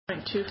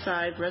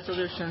25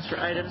 resolutions for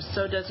items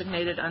so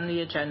designated on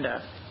the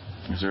agenda.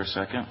 Is there a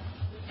second?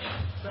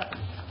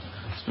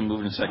 It's been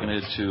moved and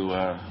seconded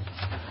to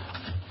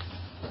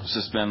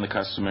suspend the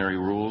customary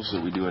rules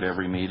that we do at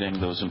every meeting.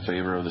 Those in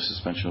favor of the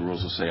suspension of the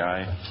rules will say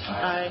aye.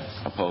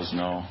 Aye. Opposed,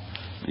 no.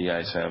 The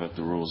ayes have it.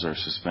 The rules are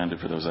suspended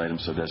for those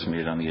items so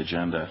designated on the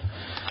agenda.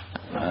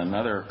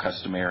 Another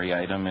customary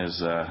item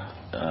is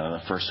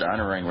first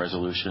honoring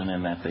resolution,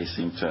 in that we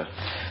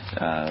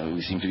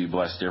seem to be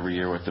blessed every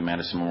year with the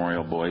Madison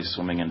Memorial Boys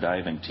Swimming and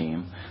Diving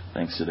Team,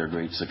 thanks to their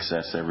great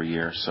success every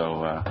year.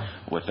 So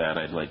with that,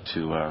 I'd like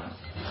to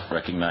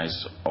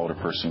recognize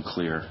Alderperson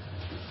Clear.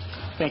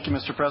 Thank you,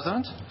 Mr.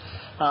 President.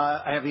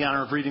 I have the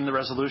honor of reading the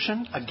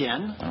resolution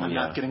again. I'm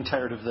not getting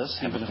tired of this,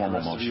 even if the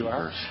rest of you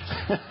are.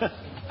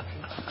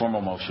 A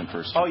formal motion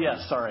first. Oh,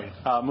 yes, sorry.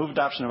 Move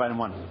adoption of item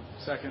 1.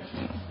 Second.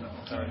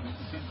 Sorry.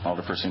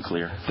 Alderperson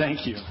Clear.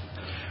 Thank you.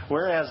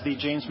 Whereas the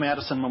James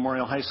Madison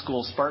Memorial High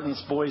School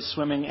Spartans boys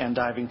swimming and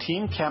diving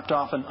team capped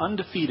off an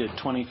undefeated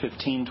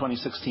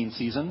 2015-2016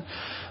 season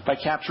by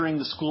capturing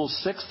the school's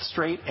 6th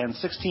straight and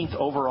 16th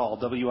overall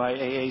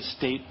WIAA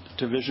State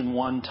Division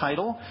I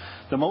title,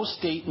 the most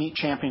state meet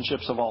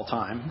championships of all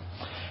time.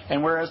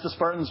 And whereas the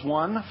Spartans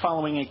won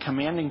following a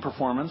commanding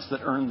performance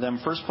that earned them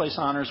first place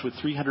honors with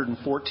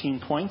 314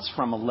 points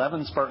from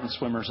 11 Spartan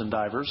swimmers and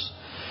divers.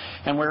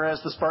 And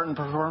whereas the Spartan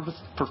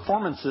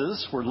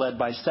performances were led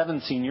by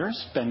 7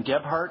 seniors, Ben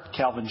Gebhardt,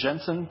 Calvin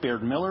Jensen,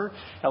 Baird Miller,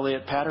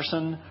 Elliot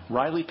Patterson,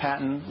 Riley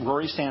Patton,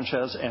 Rory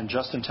Sanchez, and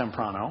Justin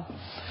Temprano.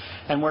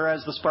 And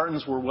whereas the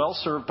Spartans were well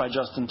served by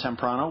Justin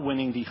Temprano,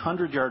 winning the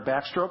 100-yard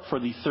backstroke for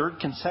the 3rd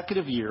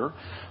consecutive year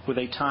with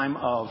a time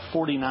of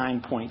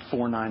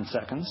 49.49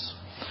 seconds.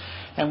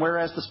 And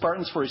whereas the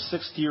Spartans for a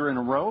 6th year in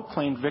a row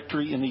claimed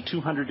victory in the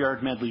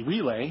 200-yard medley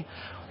relay,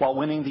 while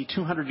winning the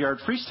 200-yard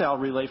freestyle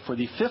relay for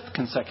the 5th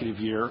consecutive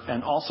year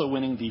and also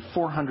winning the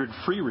 400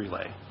 free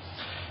relay.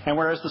 And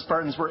whereas the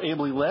Spartans were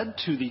ably led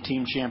to the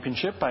team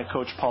championship by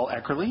Coach Paul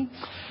Eckerly,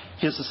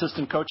 his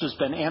assistant coaches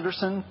Ben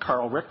Anderson,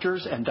 Carl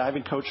Richters, and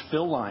diving coach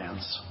Phil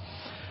Lyons.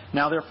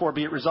 Now, therefore,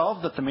 be it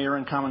resolved that the Mayor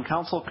and Common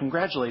Council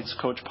congratulates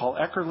Coach Paul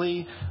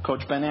Eckerly,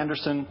 Coach Ben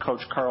Anderson,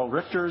 Coach Carl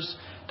Richters,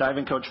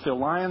 diving coach Phil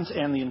Lyons,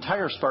 and the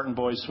entire Spartan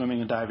Boys Swimming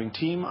and Diving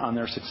team on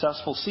their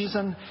successful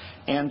season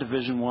and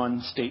Division I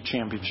state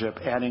championship,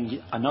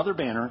 adding another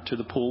banner to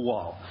the pool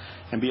wall.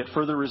 And be it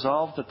further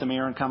resolved that the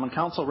Mayor and Common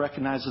Council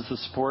recognizes the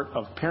support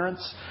of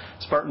parents,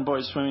 Spartan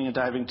Boys Swimming and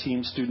Diving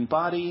team student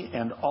body,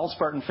 and all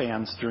Spartan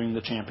fans during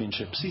the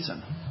championship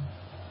season.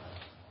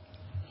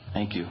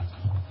 Thank you.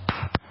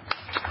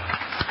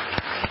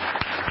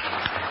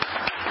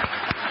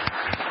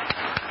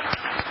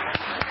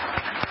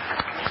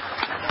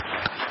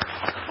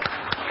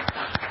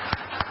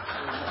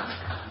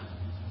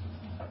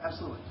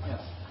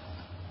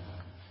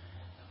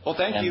 Well,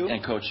 thank you.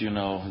 And Coach, you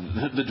know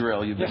the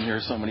drill. You've been here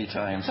so many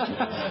times.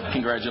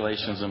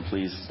 Congratulations, and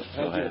please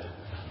go ahead.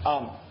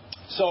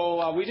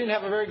 So we didn't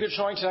have a very good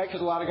showing tonight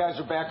because a lot of guys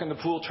are back in the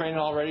pool training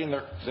already, and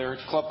their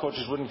club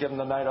coaches wouldn't give them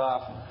the night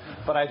off.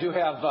 But I do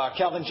have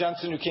Calvin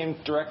Jensen, who came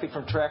directly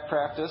from track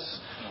practice.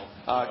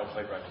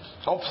 Play practice.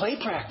 Oh, play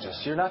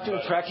practice. You're not doing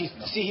track.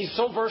 He's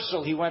so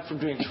versatile. He went from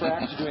doing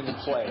track to doing the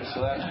play.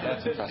 So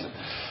that's impressive.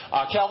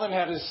 Calvin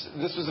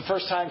this was the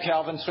first time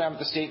Calvin swam at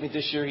the state meet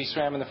this year. He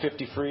swam in the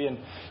 50 free and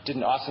did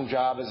an awesome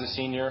job as a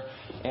senior.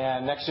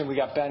 And next to him we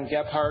got Ben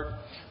Gebhardt,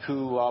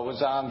 who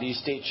was on the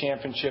state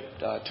championship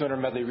 200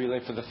 medley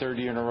relay for the 3rd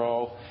year in a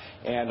row,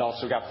 and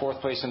also got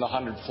 4th place in the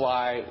 100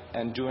 fly,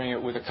 and doing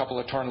it with a couple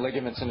of torn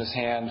ligaments in his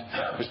hand.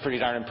 It was pretty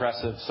darn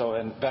impressive.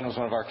 And Ben was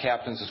one of our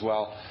captains as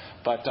well.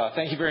 But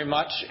thank you very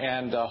much,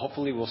 and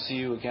hopefully we'll see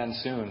you again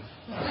soon.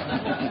 We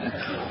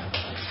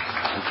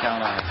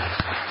count on it.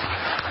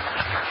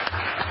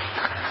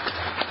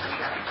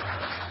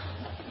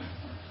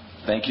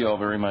 Thank you all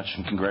very much,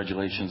 and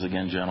congratulations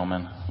again,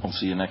 gentlemen. We'll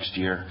see you next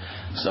year.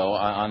 So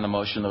on the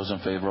motion, those in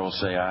favor will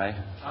say aye.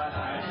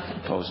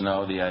 Aye. Opposed,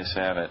 no. The ayes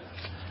have it.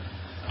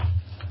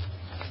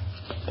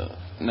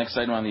 Next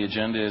item on the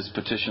agenda is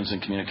petitions and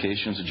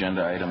communications,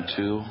 agenda item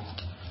 2.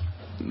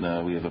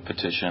 We have a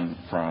petition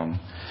from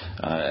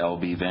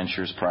LB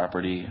Ventures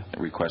Property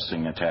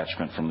requesting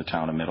attachment from the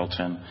town of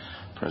Middleton.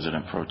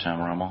 President Pro Tem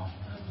Rummel.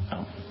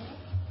 Oh.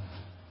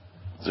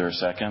 Is there a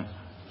second?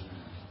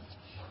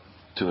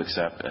 To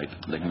accept.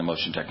 The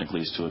motion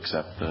technically is to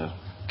accept the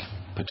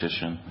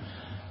petition.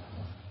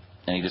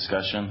 Any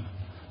discussion?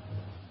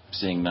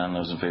 Seeing none,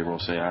 those in favor will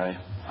say aye.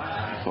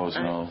 Aye. Opposed,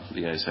 no.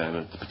 The ayes have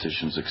it. The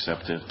petition is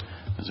accepted.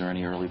 Is there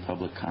any early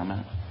public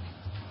comment?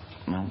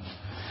 No.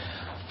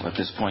 At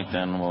this point,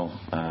 then, we'll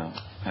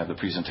have the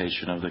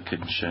presentation of the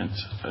consent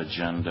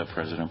agenda.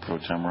 President Pro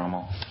Tem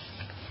Rummel.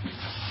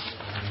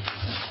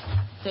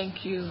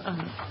 Thank you,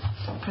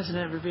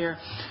 President Revere.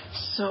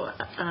 So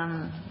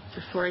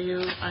before you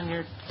on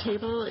your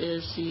table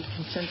is the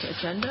consent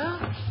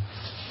agenda.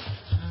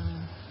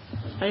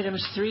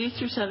 Items 3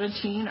 through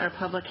 17 are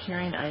public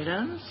hearing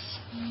items.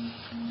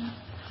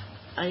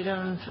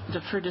 Item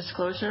for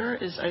disclosure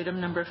is item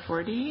number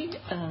 40.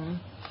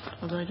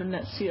 although I do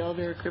not see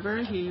Alder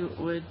Gribber, he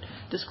would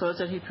disclose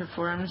that he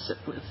performs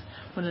with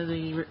one of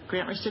the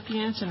grant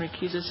recipients and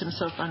recuses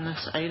himself on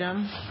this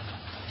item.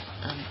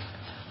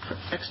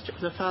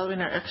 The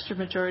following are extra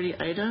majority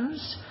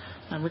items,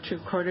 which are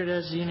recorded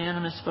as a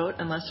unanimous vote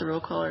unless a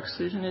roll call or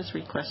exclusion is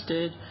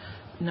requested.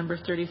 Number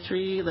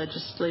 33,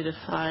 Legislative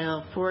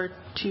File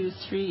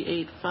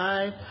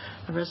 42385,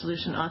 a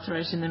resolution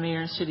authorizing the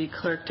mayor and city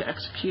clerk to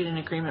execute an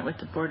agreement with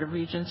the Board of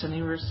Regents and the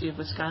University of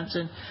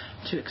Wisconsin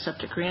to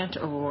accept a grant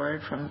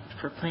award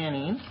for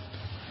planning.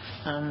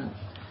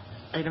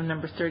 Item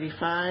number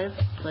 35,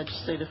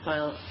 Legislative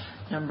File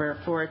number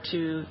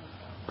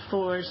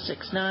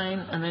 42469,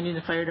 amending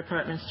the Fire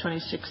Department's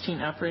 2016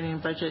 operating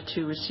budget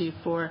to receive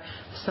 4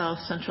 South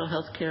Central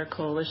Healthcare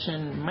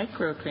Coalition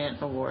micro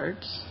grant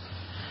awards.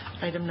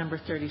 Item number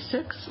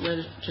 36,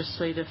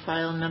 Legislative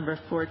File number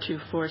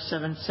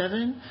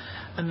 42477,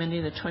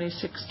 amending the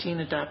 2016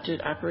 adopted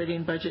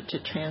operating budget to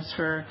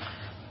transfer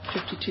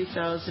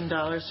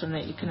 $52,000 from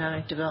the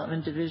Economic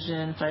Development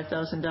Division,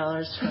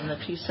 $5,000 from the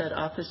PSED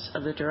Office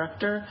of the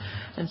Director,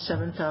 and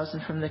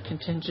 $7,000 from the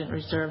contingent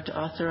reserve to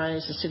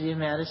authorize the City of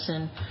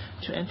Madison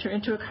to enter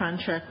into a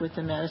contract with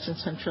the Madison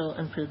Central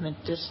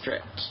Improvement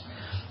District.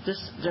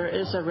 There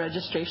is a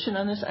registration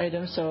on this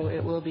item, so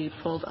it will be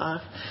pulled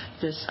off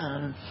this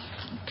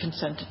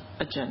consent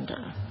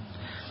agenda,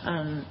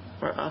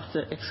 or off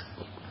the,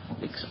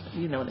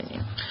 you know what I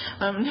mean.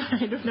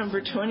 Item number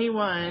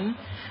 21,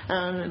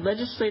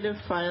 Legislative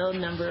File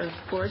number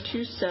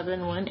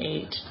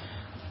 42718,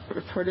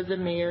 report of the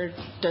mayor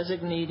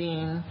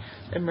designating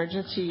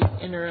emergency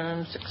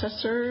interim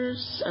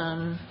successors.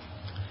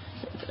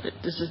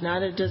 This is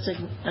not a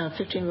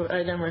 15-vote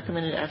item.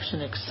 Recommended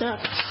action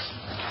accept.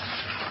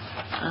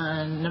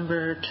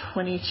 Number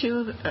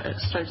 22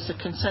 starts the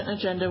consent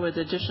agenda with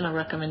additional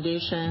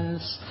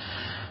recommendations.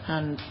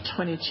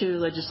 22,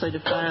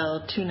 Legislative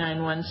File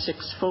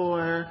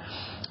 29164,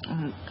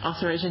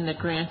 authorizing the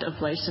grant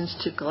of license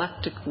to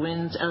Galactic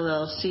Winds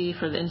LLC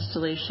for the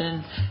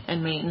installation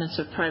and maintenance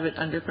of private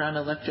underground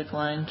electric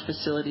line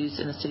facilities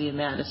in the City of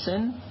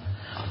Madison.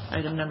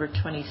 Item number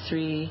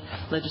 23,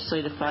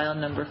 Legislative File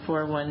number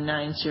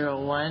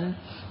 41901,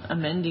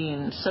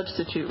 amending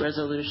substitute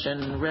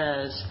resolution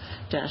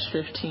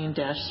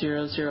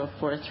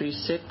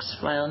Res-15-00436,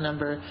 file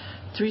number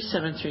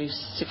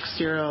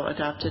 37360,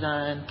 adopted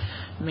on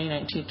May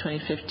 19,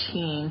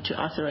 2015, to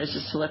authorize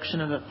the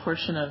selection of a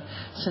portion of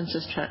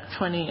Census Tract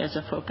 20 as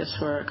a focus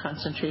for a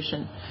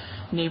concentration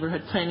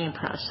neighborhood planning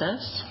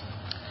process.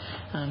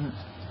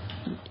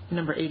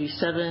 Number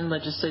 87,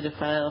 Legislative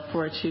File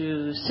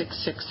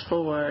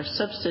 42664,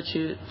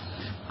 substitute,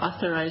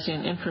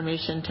 authorizing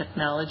information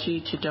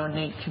technology to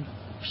donate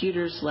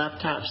computers,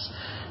 laptops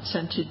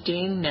sent to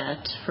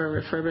DaneNet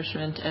for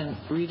refurbishment and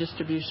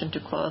redistribution to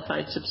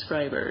qualified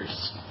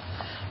subscribers.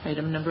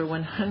 Item number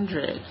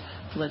 100,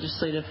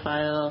 Legislative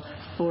File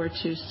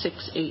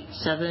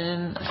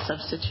 42687,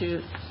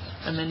 substitute,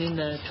 amending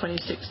the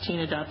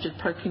 2016 adopted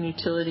parking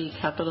utility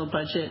capital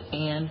budget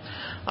and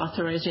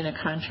authorizing a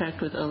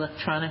contract with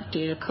Electronic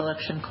Data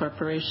Collection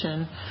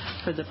Corporation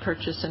for the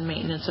purchase and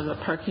maintenance of a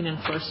parking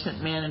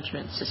enforcement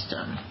management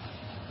system.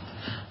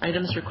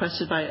 Items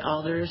requested by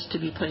alders to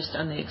be placed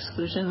on the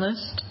exclusion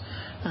list.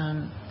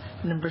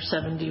 Number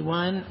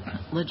 71,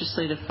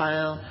 Legislative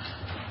File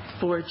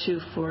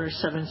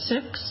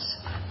 42476,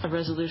 a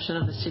resolution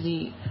of the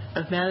City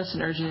of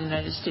Madison urging the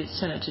United States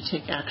Senate to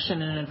take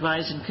action and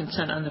advise and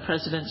consent on the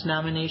President's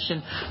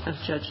nomination of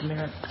Judge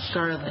Merrick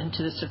Garland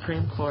to the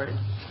Supreme Court.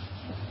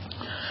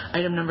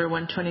 Item number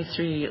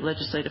 123,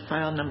 Legislative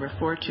File number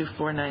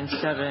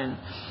 42497,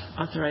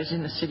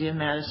 authorizing the City of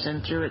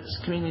Madison through its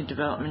Community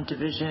Development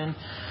Division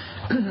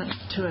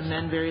to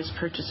amend various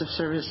purchase of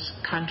service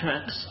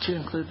contracts to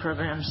include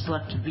programs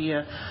selected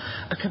via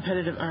a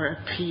competitive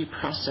RFP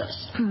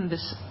process.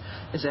 This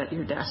is at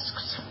your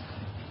desks.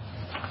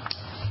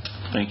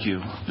 Thank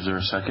you. Is there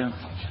a second?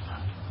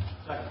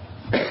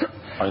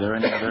 Are there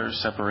any other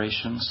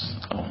separations?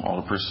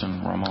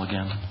 Alderperson Rommel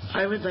again.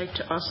 I would like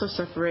to also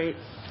separate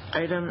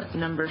item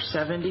number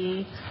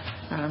 70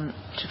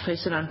 to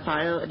place it on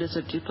file. It is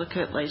a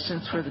duplicate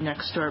license for the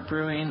Next Door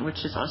Brewing,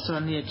 which is also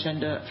on the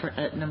agenda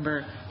at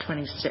number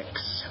 26.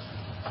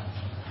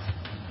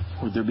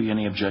 Would there be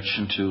any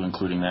objection to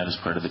including that as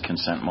part of the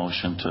consent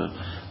motion to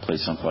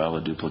place on file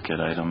a duplicate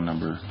item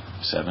number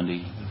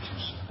 70,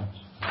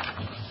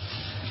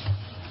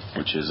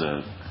 which is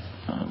a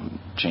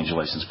change of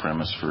license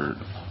premise for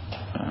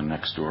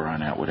Next Door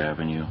on Atwood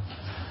Avenue?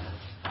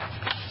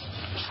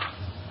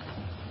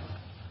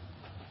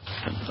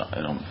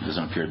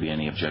 Doesn't appear to be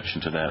any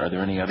objection to that. Are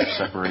there any other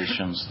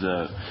separations?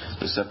 The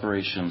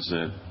separations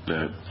that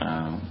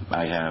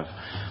I have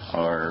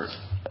are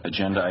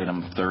agenda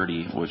item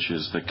 30, which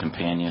is the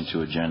companion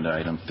to agenda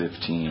item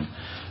 15,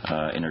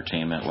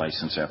 entertainment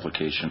license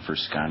application for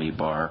Scotty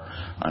Bar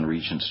on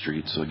Regent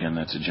Street. So again,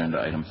 that's agenda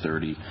item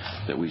 30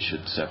 that we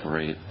should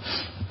separate.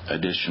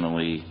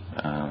 Additionally,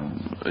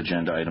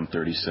 agenda item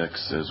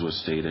 36, as was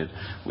stated,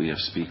 we have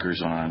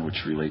speakers on,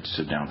 which relates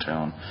to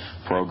downtown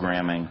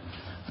programming.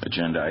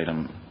 Agenda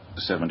item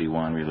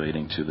 71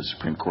 relating to the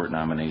Supreme Court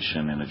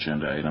nomination, and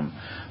agenda item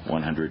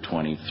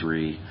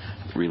 123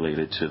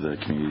 related to the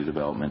Community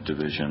Development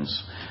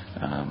Division's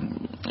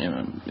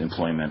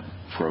employment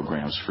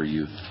programs for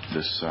youth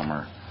this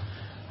summer.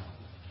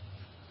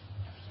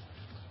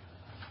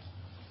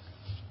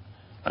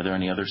 Are there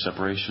any other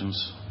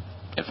separations?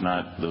 If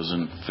not, those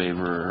in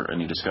favor,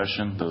 any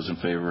discussion? Those in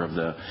favor of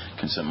the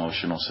consent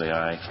motion will say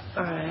aye.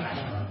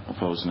 Aye.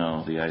 Opposed,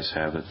 no. The ayes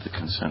have it. The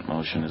consent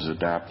motion is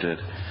adopted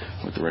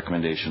with the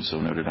recommendation so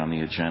noted on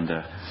the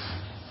agenda.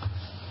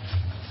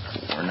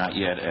 We're not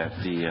yet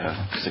at the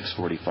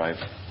 6:45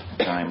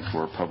 time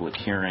for public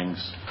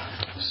hearings,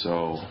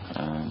 so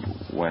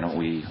why don't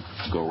we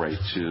go right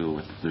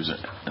to,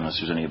 unless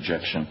there's any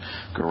objection,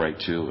 go right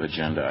to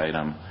agenda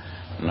item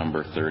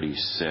number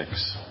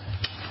 36.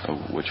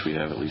 Of which we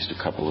have at least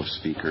a couple of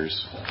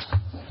speakers.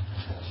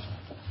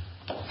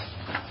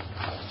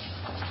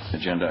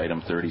 Agenda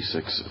item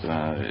 36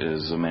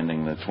 is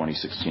amending the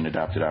 2016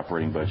 adopted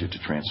operating budget to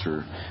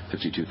transfer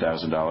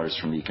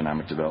 $52,000 from the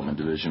Economic Development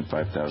Division,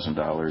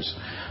 $5,000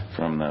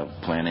 from the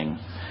Planning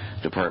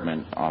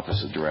Department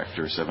Office of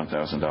Director,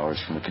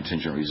 $7,000 from the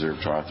contingent reserve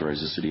to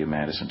authorize the City of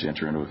Madison to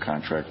enter into a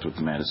contract with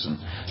the Madison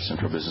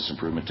Central Business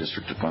Improvement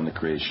District to fund the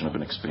creation of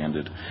an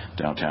expanded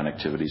downtown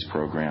activities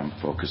program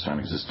focused on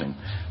existing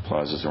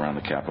plazas around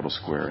the Capitol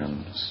Square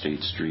and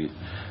State Street.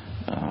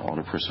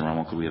 Alderperson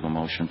Rummel, could we have a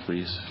motion,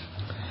 please?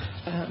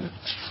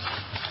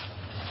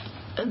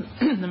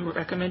 The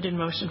recommended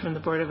motion from the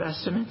Board of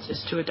Estimates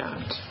is to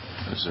adopt.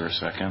 Is there a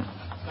second?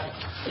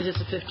 It is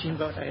a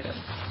 15-vote item.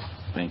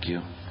 Thank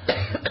you.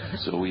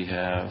 So we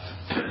have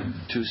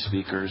two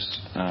speakers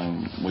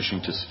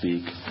wishing to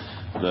speak.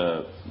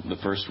 The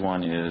first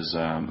one is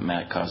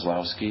Matt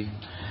Kozlowski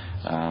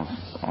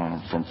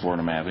from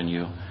Fordham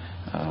Avenue,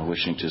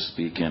 wishing to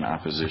speak in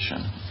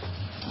opposition.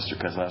 Mr.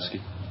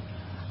 Kozlowski.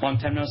 Long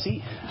time no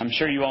see. I'm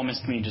sure you all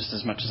missed me just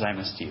as much as I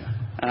missed you.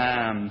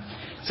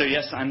 So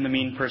yes, I'm the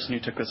mean person who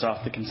took this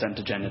off the consent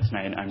agenda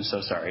tonight. I'm so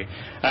sorry.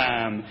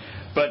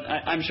 But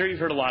I'm sure you've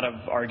heard a lot of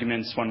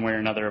arguments one way or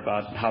another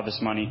about how this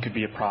money could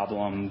be a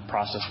problem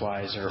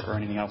process-wise or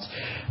anything else.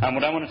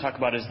 What I want to talk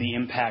about is the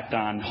impact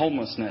on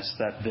homelessness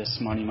that this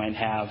money might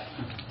have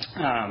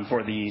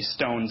for the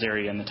Stones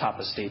area in the top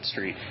of State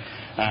Street.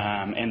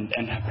 And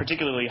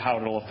particularly how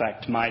it will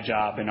affect my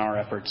job in our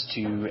efforts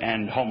to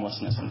end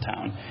homelessness in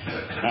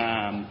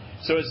town.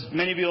 So as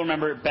many of you will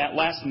remember,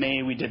 last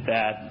May we did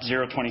that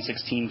Zero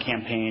 2016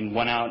 campaign,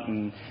 went out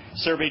and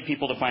surveyed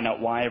people to find out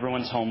why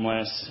everyone's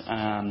homeless,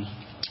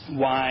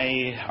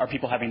 why are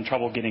people having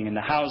trouble getting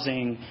into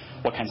housing,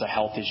 what kinds of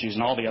health issues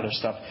and all the other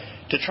stuff,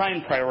 to try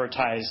and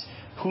prioritize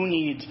who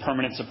needs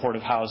permanent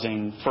supportive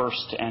housing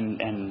first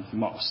and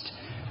most.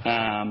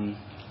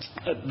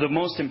 The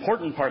most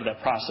important part of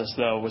that process,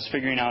 though, was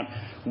figuring out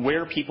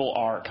where people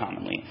are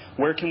commonly.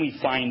 Where can we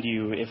find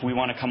you if we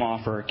want to come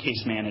offer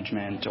case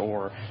management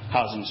or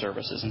housing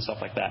services and stuff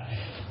like that?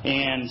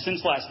 And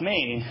since last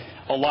May,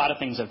 a lot of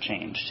things have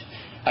changed.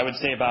 I would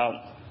say about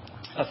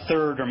a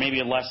third or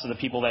maybe less of the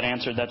people that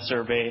answered that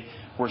survey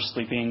were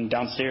sleeping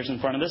downstairs in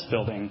front of this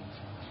building.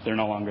 They're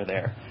no longer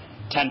there.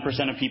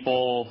 10% of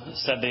people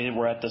said they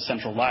were at the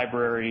Central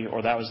Library,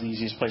 or that was the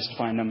easiest place to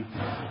find them.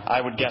 I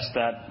would guess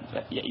that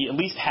at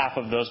least half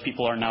of those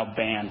people are now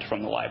banned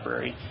from the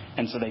library,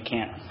 and so they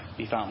can't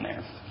be found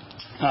there.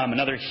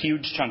 Another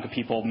huge chunk of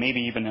people,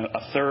 maybe even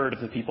a third of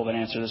the people that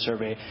answered the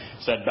survey,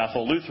 said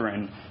Bethel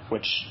Lutheran,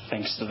 which,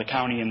 thanks to the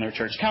county and their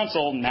church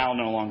council, now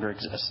no longer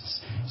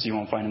exists, so you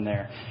won't find them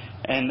there.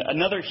 And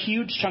another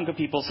huge chunk of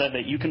people said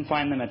that you can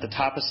find them at the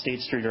top of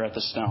State Street or at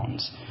the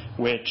Stones,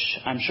 which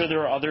I'm sure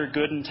there are other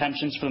good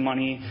intentions for the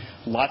money,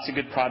 lots of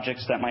good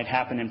projects that might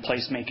happen in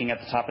placemaking at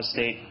the top of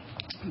State.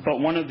 But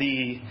one of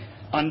the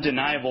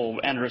undeniable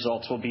end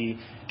results will be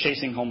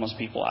chasing homeless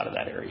people out of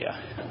that area.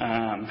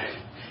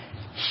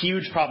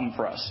 Huge problem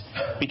for us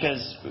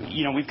because,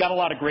 we've got a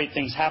lot of great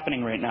things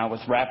happening right now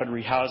with rapid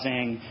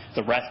rehousing,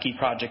 the Rethke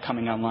project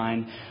coming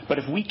online. But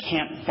if we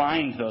can't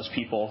find those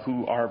people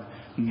who are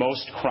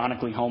most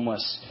chronically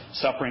homeless,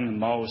 suffering the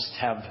most,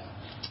 have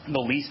the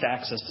least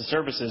access to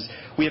services,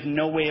 we have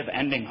no way of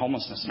ending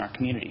homelessness in our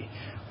community.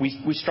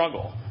 We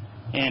struggle.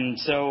 And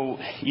so,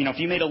 if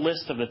you made a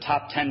list of the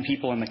top 10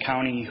 people in the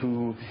county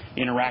who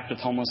interact with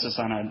homelessness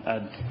on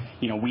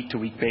a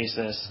week-to-week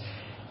basis,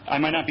 I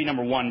might not be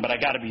number one, but I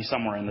got to be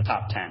somewhere in the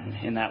top 10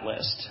 in that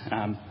list.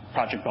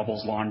 Project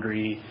Bubbles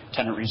Laundry,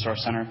 Tenant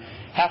Resource Center.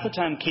 Half the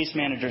time, case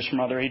managers from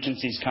other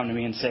agencies come to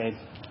me and say,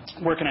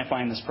 where can I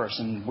find this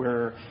person?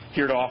 We're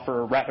here to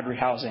offer rapid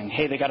rehousing.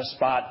 Hey, they got a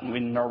spot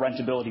in our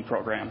rentability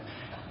program.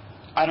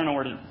 I don't know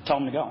where to tell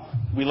them to go.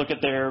 We look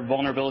at their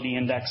vulnerability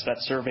index, that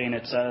survey, and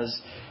it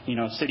says,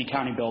 city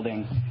county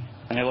building.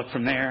 And they look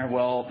from there,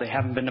 well, they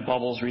haven't been to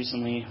Bubbles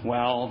recently.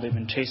 Well, they've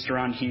been chased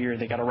around here.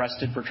 They got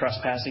arrested for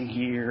trespassing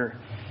here.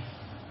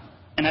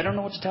 And I don't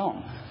know what to tell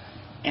them.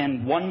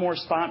 And one more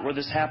spot where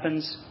this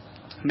happens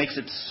makes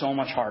it so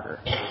much harder.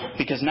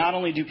 Because not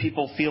only do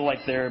people feel like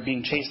they're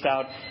being chased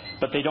out,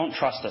 but they don't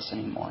trust us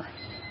anymore.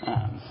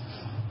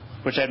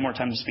 Wish I had more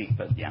time to speak,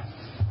 but yeah.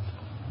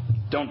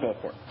 don't vote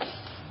for it.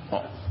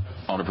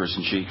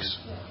 Alderperson Cheeks.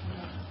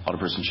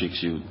 Alderperson Cheeks,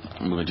 you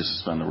moving to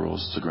suspend the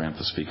rules to grant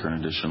the speaker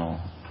an additional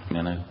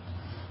minute?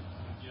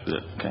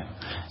 Okay.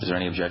 Is there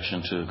any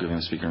objection to giving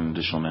the speaker an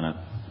additional minute?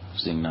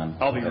 Seeing none.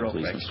 I'll be real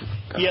quick.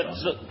 Yeah,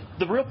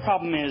 the real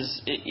problem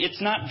is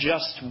it's not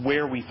just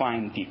where we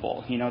find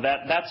people.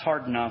 That's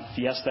hard enough.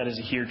 Yes, that is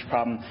a huge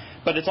problem.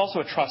 But it's also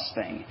a trust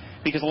thing.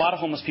 Because a lot of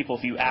homeless people,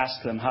 if you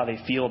ask them how they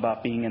feel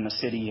about being in the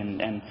city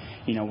and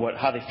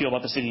how they feel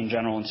about the city in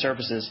general and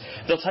services,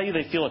 they'll tell you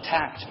they feel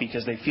attacked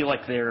because they feel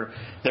like they're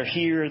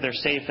here, they're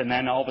safe, and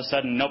then all of a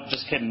sudden, nope,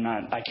 just kidding,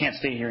 I can't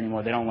stay here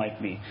anymore. They don't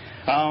like me.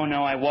 Oh,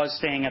 no, I was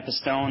staying at the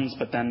Stones,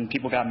 but then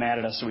people got mad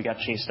at us, so we got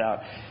chased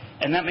out.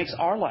 And that makes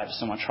our lives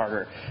so much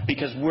harder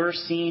because we're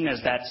seen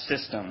as that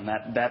system,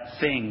 that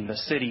thing, the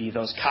city,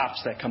 those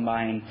cops that come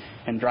by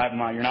and drive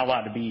them out. You're not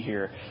allowed to be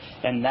here.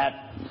 And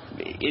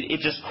it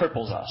just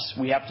cripples us.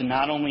 We have to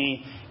not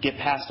only get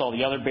past all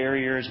the other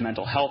barriers,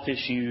 mental health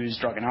issues,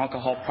 drug and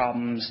alcohol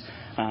problems,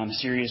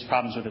 serious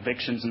problems with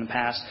evictions in the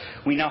past,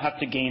 we now have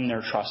to gain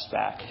their trust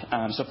back.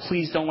 So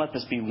please don't let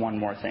this be one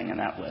more thing on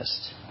that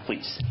list.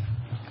 Please.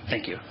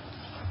 Thank you.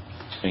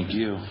 Thank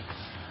you.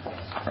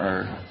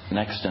 Our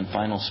next and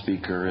final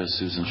speaker is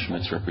Susan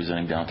Schmitz,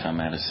 representing Downtown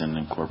Madison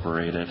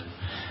Incorporated.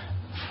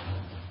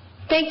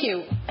 Thank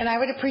you. And I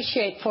would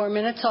appreciate 4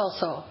 minutes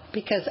also,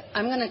 because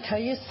I'm going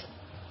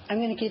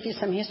to give you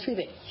some history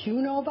that you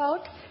know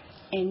about,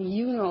 and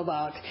you know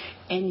about,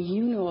 and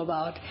you know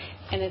about.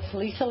 And it's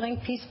Lisa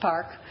Link Peace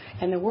Park,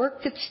 and the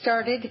work that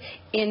started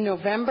in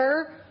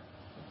November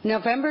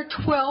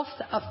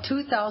 12th of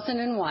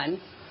 2001.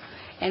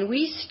 And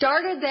we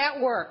started that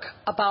work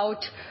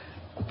about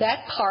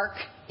that park.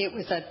 It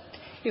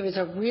was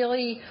a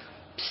really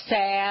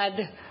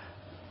sad,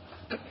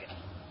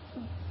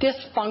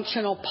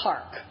 dysfunctional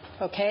park,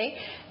 okay?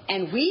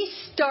 And we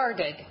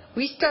started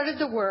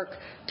the work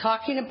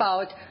talking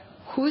about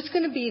who's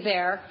going to be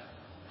there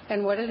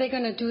and what are they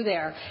going to do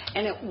there.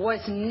 And it was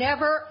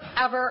never,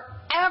 ever,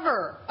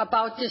 ever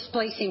about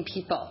displacing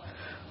people.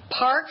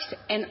 Parks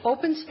and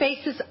open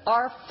spaces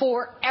are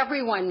for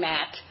everyone,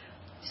 Matt.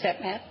 Is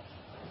that Matt?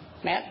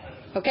 Matt?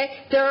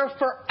 Okay? They're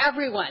for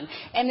everyone.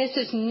 And this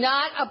is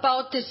not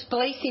about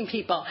displacing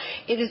people.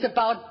 It is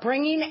about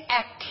bringing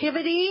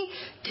activity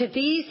to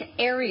these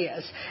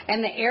areas.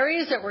 And the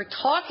areas that we're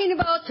talking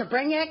about to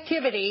bring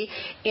activity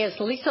is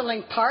Lisa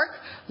Link Park,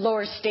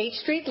 Lower State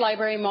Street,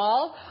 Library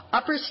Mall,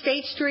 Upper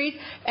State Street,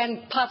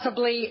 and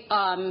possibly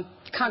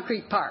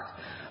Concrete Park.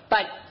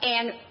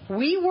 And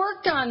we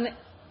worked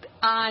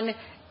on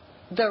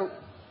the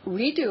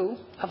redo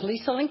of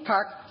Lisa Link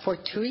Park for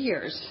 2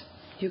 years.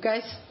 You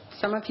guys,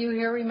 some of you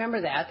here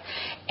remember that.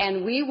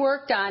 And we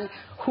worked on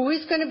who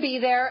is going to be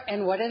there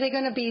and what are they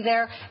going to be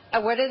there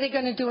and what are they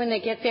going to do when they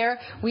get there.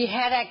 We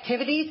had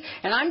activities.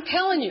 And I'm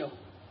telling you,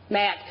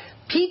 Matt,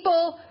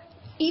 people,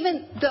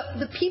 even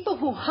the people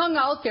who hung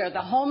out there,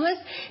 the homeless,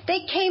 they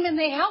came and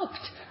they helped.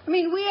 I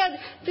mean, we had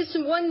this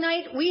one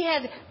night, we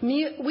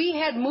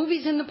had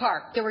movies in the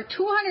park. There were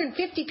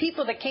 250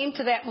 people that came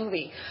to that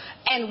movie.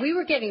 And we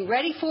were getting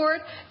ready for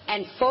it.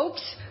 And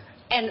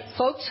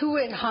folks who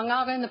had hung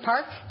out in the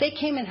park, they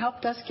came and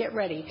helped us get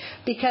ready.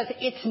 Because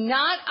it's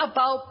not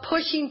about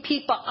pushing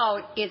people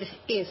out. It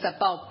is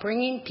about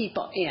bringing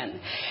people in.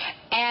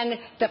 And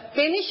the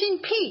finishing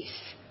piece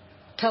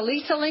to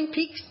Lisa Link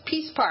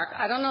Peace Park,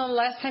 I don't know the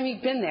last time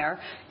you've been there.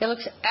 It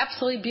looks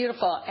absolutely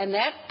beautiful. And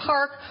that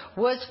park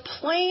was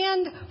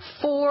planned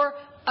for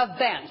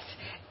events.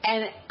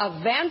 And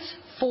events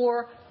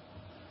for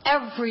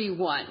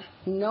everyone.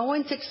 No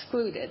one's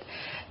excluded.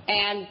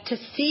 And to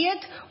see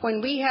it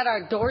when we had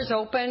our Doors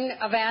Open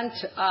event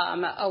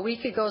a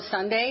week ago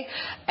Sunday,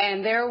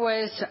 and there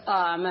was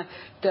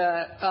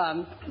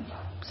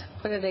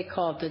what are they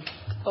called?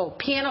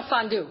 Piano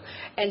fondue.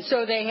 And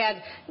so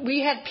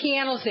we had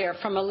pianos there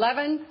from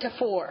 11 to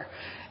 4,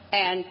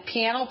 and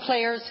piano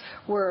players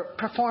were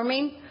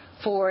performing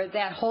for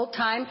that whole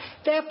time.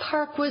 That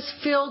park was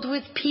filled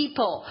with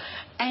people.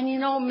 And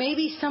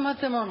maybe some of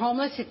them are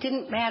homeless. It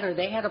didn't matter.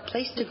 They had a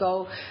place to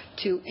go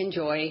to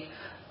enjoy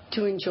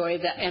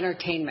the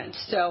entertainment.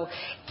 So,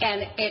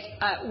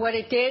 and what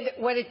it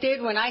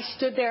did when I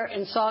stood there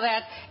and saw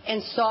that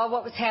and saw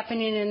what was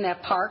happening in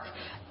that park,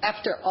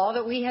 after all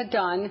that we had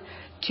done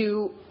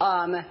to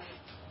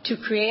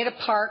create a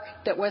park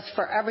that was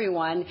for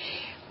everyone,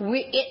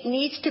 it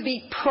needs to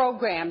be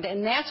programmed,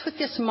 and that's what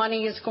this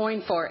money is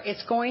going for.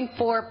 It's going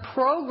for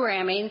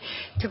programming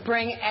to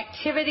bring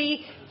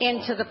activity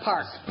into the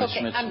park. Okay,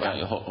 I'm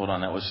done. Hold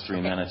on, that was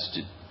 3 minutes.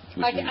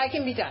 I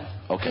can be done.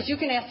 Okay. Because you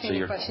can ask me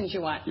any questions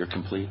you want. You're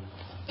complete?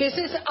 This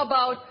is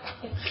about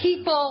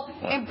people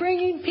and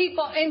bringing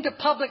people into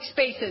public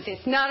spaces.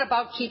 It's not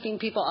about keeping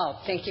people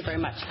out. Thank you very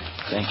much.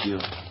 Thank you.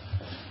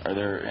 Are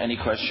there any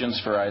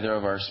questions for either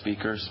of our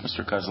speakers,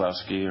 Mr.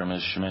 Kozlowski or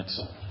Ms. Schmitz?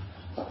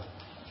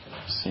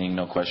 Seeing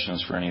no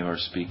questions for any of our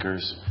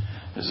speakers,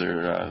 is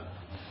there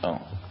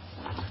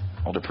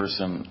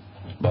Alderperson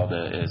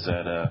Balda, is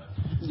that a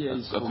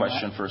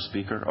question for a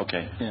speaker?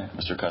 Okay. Yeah.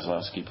 Mr.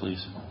 Kozlowski,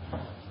 please.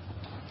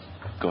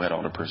 Go ahead,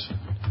 Alderperson.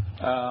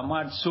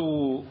 Matt,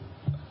 so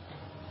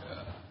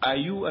are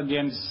you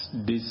against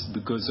this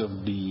because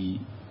of the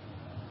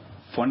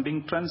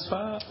funding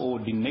transfer or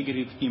the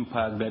negative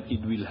impact that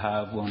it will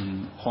have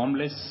on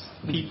homeless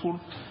people?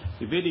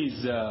 If it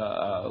is,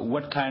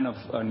 what kind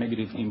of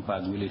negative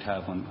impact will it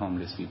have on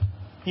homeless people?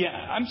 Yeah,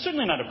 I'm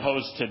certainly not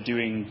opposed to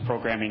doing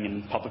programming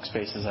in public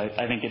spaces.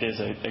 I think it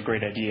is a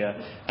great idea.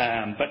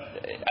 But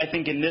I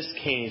think in this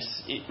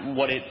case,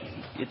 what it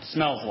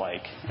smells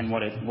like and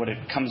what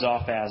it comes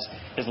off as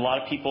is a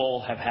lot of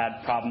people have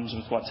had problems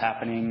with what's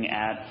happening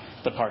at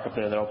the park up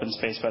there, the open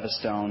space by the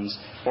Stones,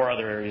 or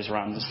other areas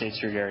around the State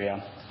Street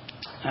area.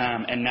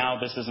 And now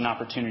this is an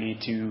opportunity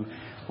to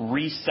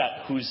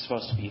reset who's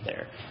supposed to be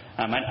there.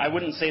 I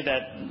wouldn't say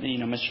that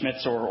Ms.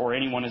 Schmitz or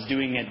anyone is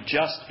doing it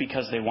just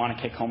because they want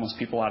to kick homeless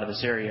people out of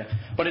this area,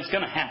 but it's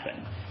going to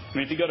happen. I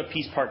mean, if you go to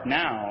Peace Park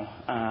now,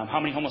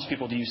 how many homeless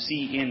people do you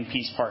see in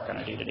Peace Park on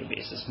a day-to-day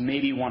basis?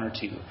 Maybe one or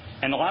two.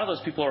 And a lot of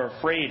those people are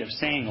afraid of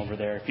staying over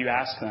there. If you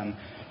ask them,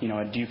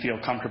 do you feel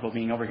comfortable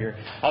being over here?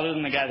 Other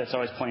than the guy that's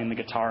always playing the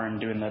guitar and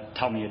doing the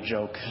tell me a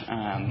joke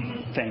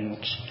thing,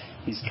 which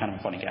he's kind of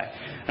a funny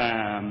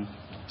guy.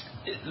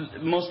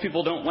 Most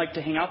people don't like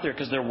to hang out there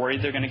because they're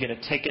worried they're going to get a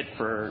ticket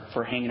for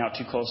hanging out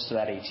too close to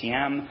that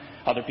ATM.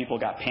 Other people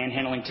got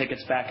panhandling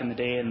tickets back in the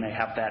day, and they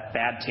have that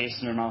bad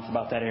taste in their mouth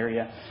about that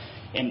area.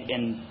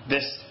 And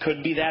this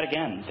could be that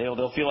again.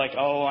 They'll feel like,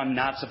 oh, I'm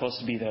not supposed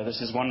to be there.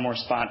 This is one more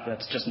spot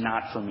that's just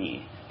not for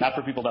me, not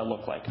for people that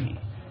look like me.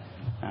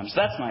 So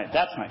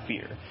that's my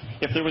fear.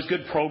 If there was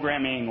good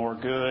programming or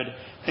good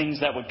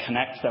things that would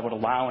connect, that would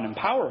allow and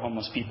empower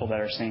homeless people that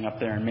are staying up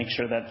there and make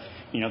sure that,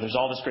 there's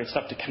all this great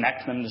stuff to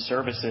connect them to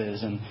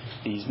services and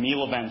these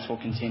meal events will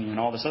continue and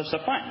all this other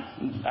stuff,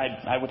 fine.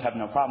 I would have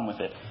no problem with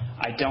it.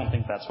 I don't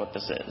think that's what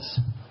this is.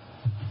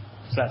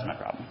 So that's my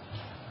problem.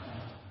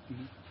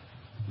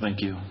 Thank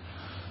you.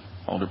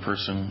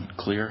 Alderperson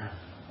Clear?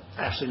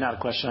 Actually, not a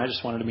question. I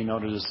just wanted to be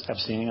noted as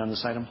abstaining on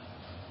this item.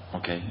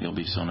 Okay, you'll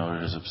be so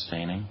noted as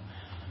abstaining.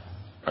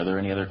 Are there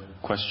any other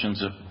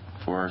questions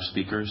for our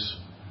speakers?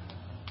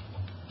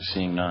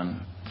 Seeing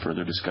none,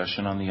 further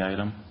discussion on the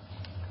item?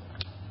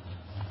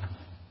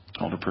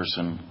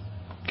 Alderperson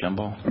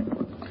Kimball?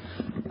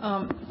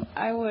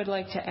 I would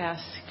like to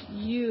ask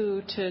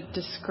you to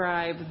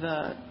describe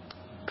the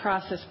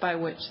process by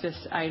which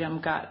this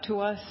item got to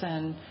us,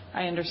 and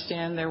I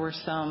understand there were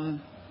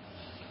some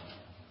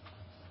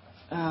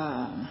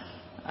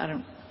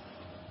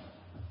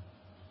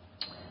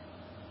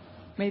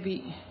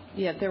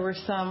there were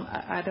some,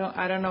 I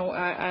don't know,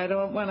 I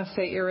don't want to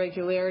say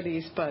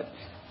irregularities, but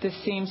this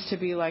seems to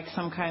be like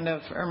some kind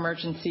of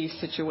emergency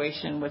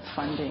situation with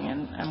funding,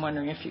 and I'm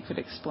wondering if you could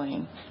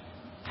explain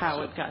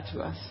how it got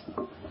to us.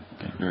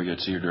 Okay, very good.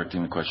 So you're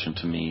directing the question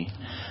to me.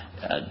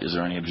 Is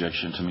there any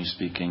objection to me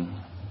speaking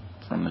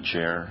from the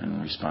chair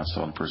in response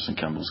to Alderperson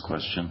Kimball's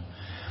question?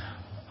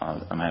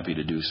 I'm happy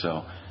to do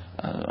so.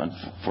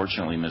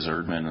 Unfortunately, Ms.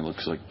 Erdman, it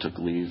looks like, took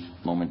leave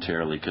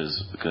momentarily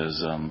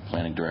because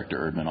Planning Director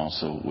Erdman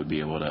also would be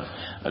able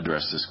to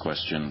address this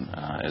question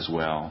as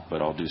well,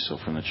 but I'll do so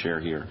from the chair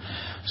here.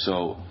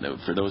 So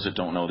for those that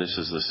don't know, this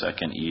is the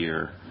second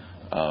year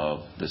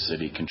of the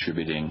city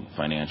contributing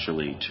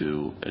financially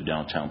to a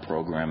downtown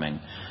programming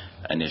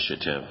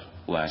initiative.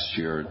 Last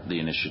year, the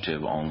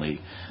initiative only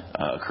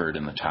occurred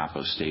in the top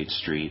of State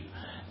Street.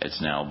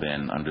 It's now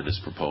been, under this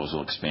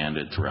proposal,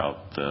 expanded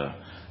throughout the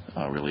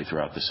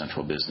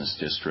Central Business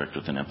District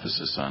with an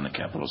emphasis on the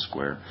Capitol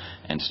Square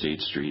and State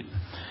Street.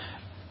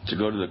 To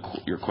go to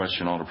your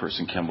question,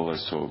 Alderperson Kimball,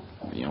 as to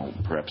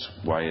perhaps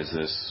why is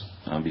this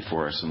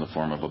before us in the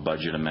form of a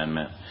budget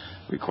amendment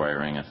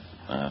requiring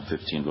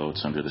 15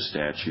 votes under the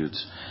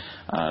statutes,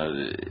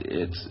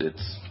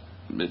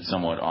 it's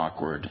somewhat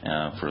awkward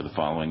for the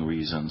following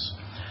reasons.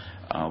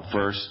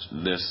 First,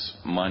 this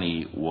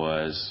money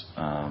was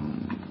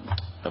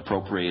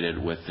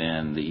appropriated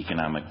within the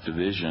Economic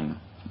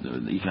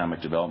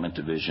Development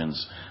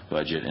Division's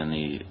budget in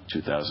the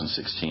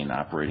 2016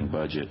 operating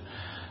budget.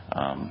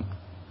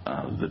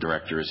 The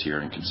director is here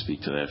and can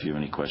speak to that if you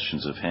have any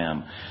questions of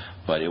him.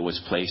 But it was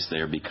placed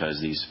there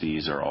because these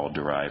fees are all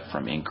derived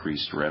from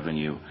increased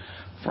revenue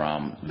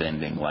from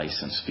vending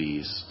license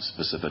fees,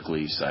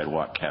 specifically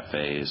sidewalk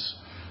cafes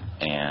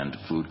and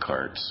food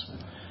carts.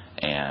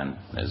 And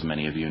as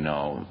many of you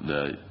know,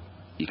 the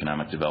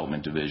Economic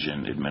Development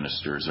Division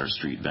administers our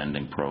street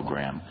vending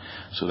program.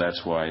 So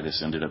that's why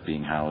this ended up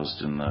being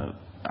housed in the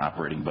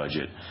operating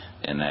budget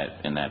in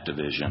that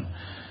division.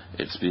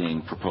 It's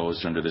being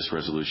proposed under this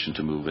resolution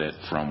to move it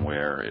from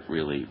where it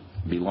really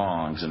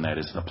belongs, and that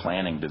is the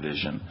planning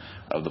division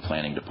of the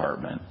planning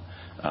department,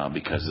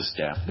 because the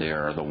staff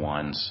there are the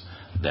ones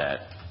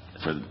that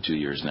for 2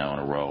 years now in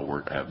a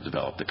row have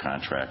developed a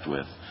contract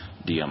with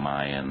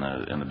DMI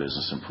and the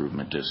Business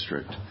Improvement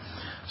District.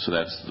 So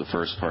that's the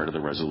first part of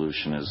the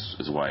resolution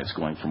is why it's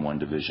going from one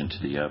division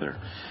to the other.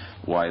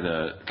 Why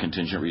the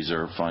contingent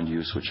reserve fund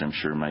use, which I'm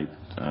sure might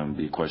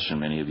be a question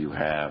many of you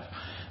have.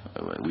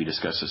 We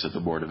discussed this at the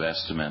Board of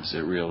Estimates.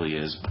 It really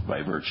is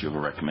by virtue of a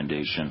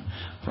recommendation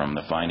from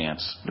the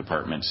Finance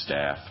Department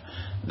staff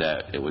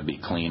that it would be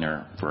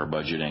cleaner for our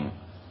budgeting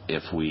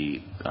if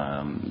we,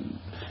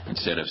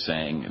 instead of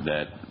saying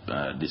that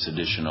this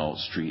additional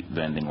street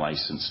vending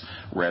license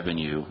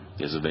revenue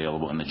is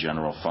available in the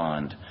general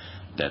fund,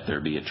 that there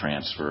be a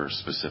transfer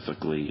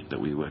specifically that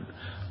we would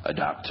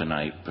adopt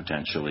tonight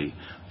potentially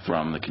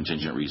from the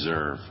contingent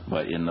reserve.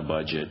 But in the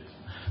budget,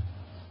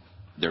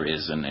 there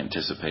is an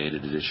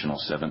anticipated additional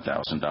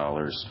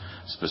 $7,000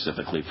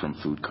 specifically from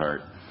food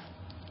cart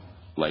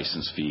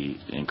license fee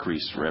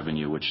increased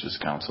revenue, which this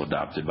council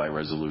adopted by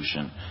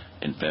resolution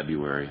in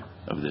February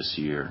of this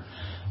year.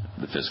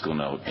 The fiscal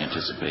note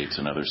anticipates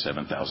another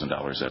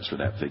 $7,000. That's where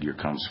that figure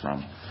comes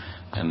from.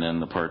 And then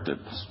the part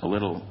that's a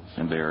little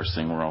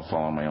embarrassing, where I'll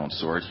fall on my own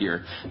sword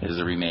here, is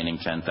the remaining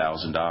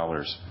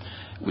 $10,000.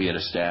 We had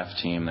a staff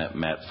team that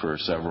met for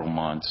several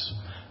months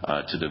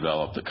to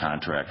develop the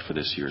contract for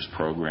this year's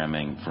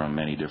programming from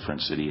many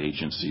different city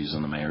agencies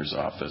and the mayor's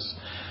office.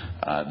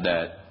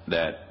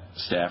 That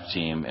staff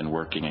team, in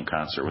working in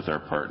concert with our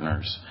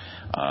partners,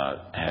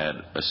 had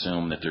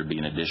assumed that there'd be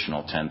an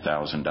additional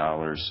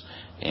 $10,000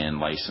 in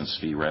license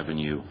fee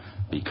revenue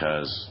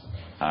because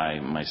I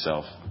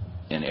myself,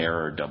 in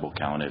error, double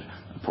counted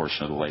a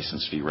portion of the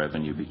license fee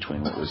revenue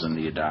between what was in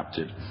the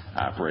adopted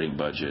operating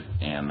budget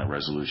and the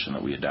resolution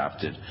that we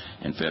adopted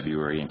in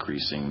February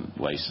increasing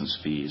license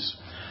fees.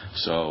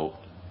 So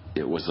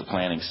it was the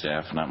planning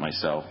staff, not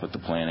myself, but the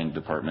planning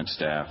department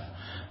staff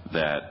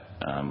that,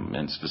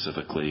 and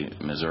specifically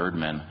Ms.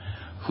 Erdman,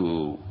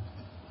 who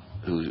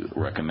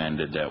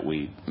recommended that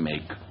we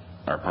make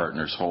our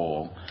partners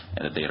whole,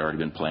 and that they had already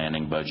been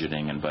planning,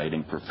 budgeting,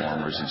 inviting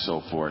performers and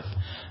so forth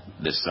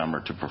this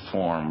summer to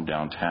perform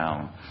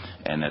downtown,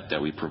 and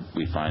that we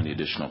find the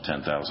additional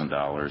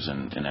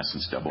 $10,000 in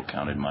essence double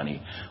counted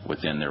money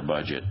within their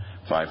budget.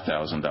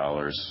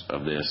 $5,000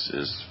 of this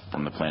is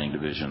from the planning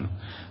division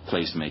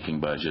placemaking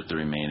budget. The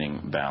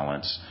remaining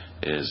balance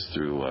is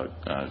through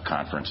a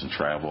conference and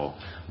travel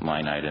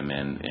line item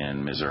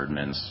in Ms.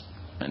 Erdman's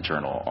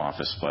internal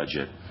office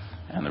budget.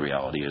 And the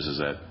reality is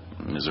that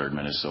Ms.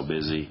 Erdman is so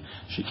busy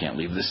she can't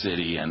leave the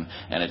city and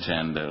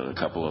attend a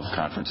couple of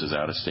conferences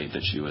out of state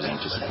that she was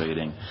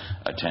anticipating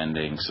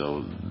attending,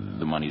 so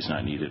the money's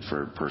not needed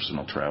for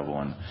personal travel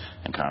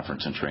and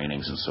conference and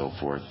trainings and so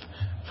forth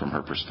from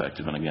her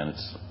perspective. And again,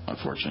 it's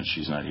unfortunate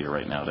she's not here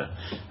right now to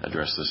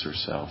address this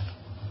herself.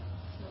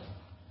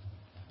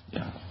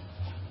 Yeah.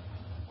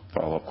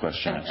 Follow-up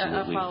question?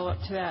 Absolutely. A follow-up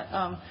to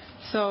that.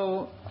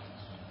 So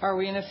are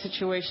we in a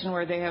situation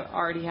where they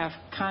already have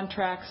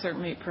contracts, or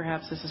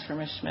perhaps this is for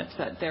Ms. Schmitz,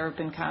 that there have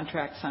been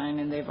contracts signed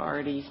and they've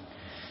already,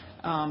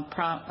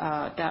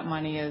 that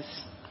money is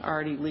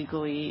already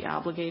legally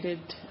obligated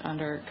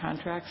under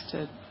contracts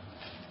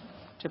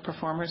to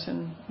performers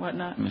and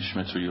whatnot? Ms.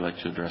 Schmitz, would you like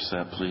to address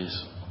that,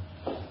 please?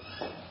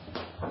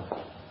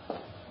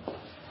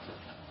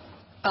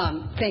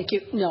 Thank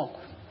you. No,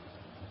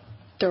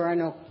 there are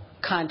no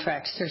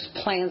contracts. There's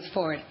plans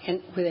for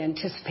it with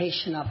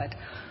anticipation of it.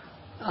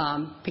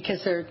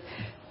 Because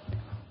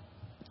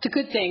the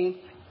good thing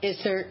is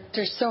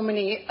there's so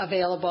many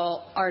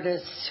available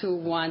artists who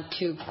want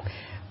to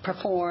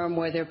perform,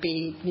 whether it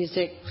be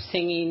music,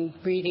 singing,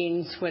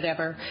 readings,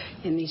 whatever,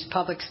 in these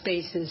public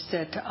spaces,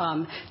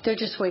 that they're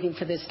just waiting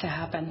for this to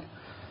happen.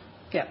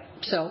 Yeah.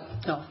 So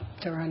no,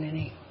 there aren't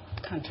any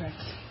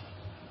contracts.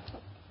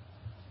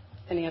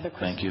 Any other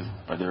questions? Thank you.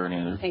 Are there any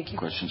other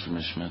questions for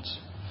Ms. Schmitz?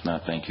 No,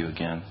 thank you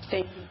again.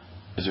 Thank you.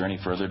 Is there any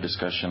further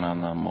discussion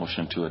on the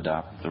motion to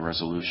adopt the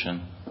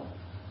resolution?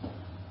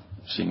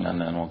 Seeing none,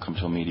 then we'll come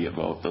to immediate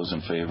vote. Those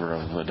in favor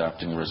of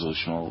adopting the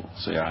resolution will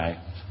say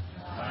aye.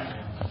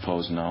 Aye.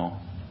 Opposed, no.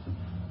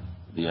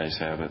 The ayes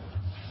have it.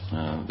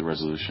 The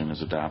resolution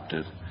is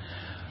adopted.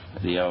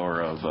 The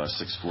hour of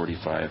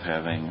 6:45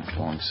 having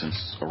long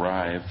since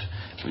arrived,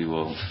 we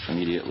will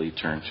immediately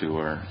turn to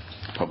our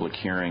public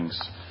hearings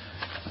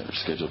that are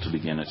scheduled to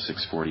begin at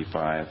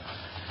 6:45.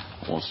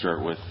 We'll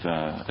start with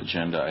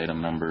agenda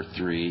item number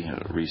 3,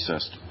 a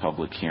recessed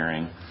public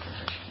hearing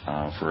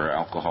for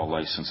alcohol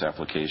license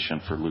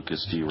application for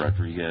Lucas D.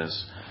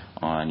 Rodriguez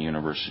on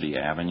University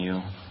Avenue.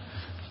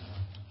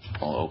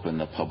 I'll open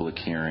the public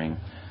hearing.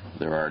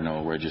 There are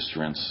no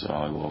registrants, so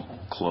I will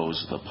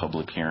close the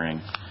public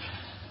hearing.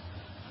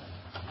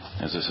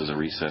 As this is a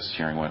recessed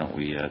hearing, why don't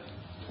we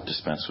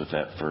dispense with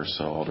that first?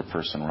 So,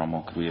 Alderperson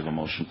Rummel, could we have a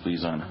motion,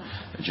 please, on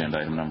agenda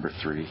item number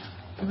 3?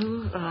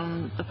 Move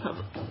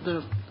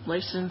the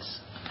license,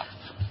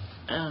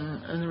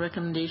 and the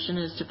recommendation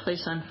is to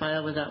place on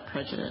file without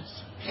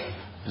prejudice.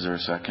 Is there a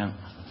second?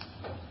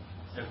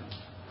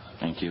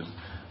 Thank you.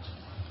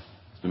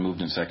 It's been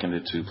moved and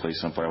seconded to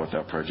place on file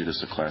without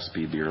prejudice a Class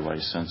B beer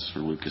license for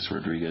Lucas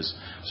Rodriguez.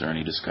 Is there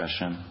any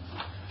discussion?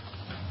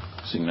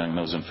 Seeing none,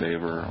 those in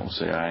favor will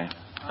say aye.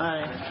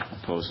 Aye.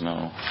 Opposed,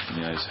 no.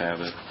 The ayes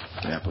have it.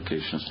 The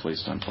application is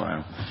placed on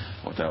file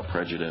without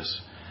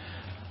prejudice.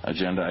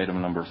 Agenda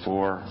item number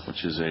 4,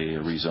 which is a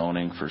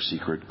rezoning for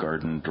Secret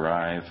Garden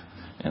Drive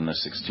in the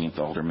 16th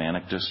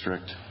Aldermanic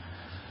District.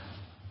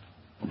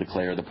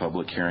 Declare the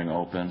public hearing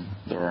open.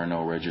 There are no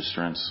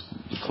registrants.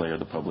 Declare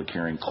the public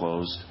hearing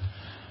closed.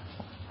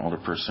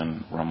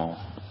 Alderperson Rummel.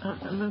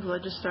 I move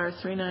Legistar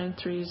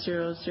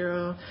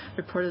 39300,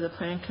 report of the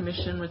Plan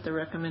Commission with the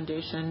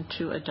recommendation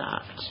to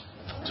adopt.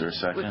 Is there a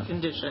second? With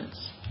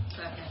conditions.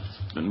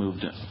 Second. Been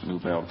moved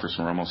by Alderperson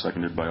Rummel,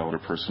 seconded by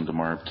Alderperson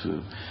DeMarv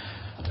to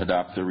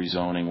adopt the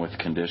rezoning with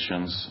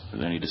conditions. Is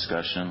there any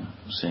discussion?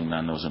 Seeing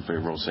none, those in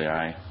favor will say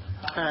aye.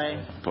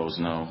 Aye. Opposed,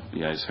 no.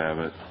 The ayes have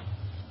it.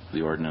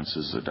 The ordinance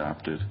is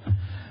adopted.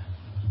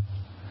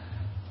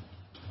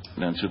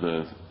 Then to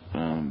the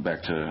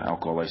back to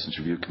Alcohol License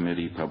Review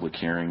Committee, public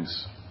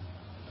hearings.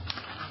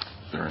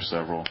 There are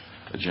several.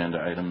 Agenda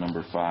item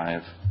number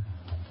 5,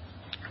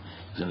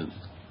 the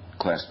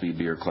Class B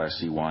beer, Class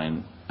C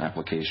wine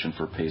application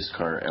for Pace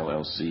Car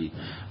LLC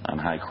on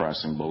High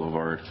Crossing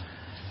Boulevard.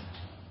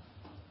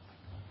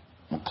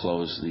 We'll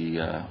close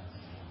the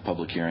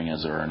public hearing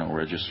as there are no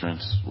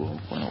registrants.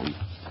 Why don't we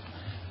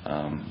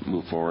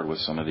move forward with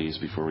some of these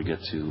before we get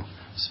to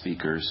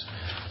speakers.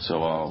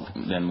 So I'll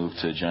then move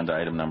to agenda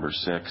item number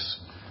 6,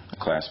 a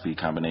Class B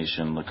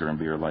combination liquor and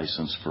beer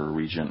license for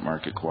Regent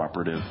Market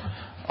Cooperative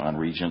on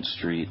Regent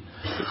Street.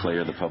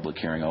 Declare the public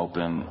hearing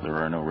open. There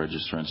are no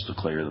registrants.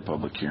 Declare the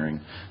public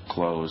hearing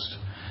closed.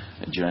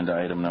 Agenda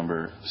item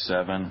number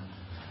 7,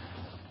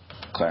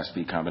 Class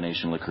B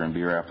combination liquor and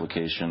beer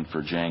application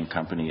for Jang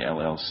Company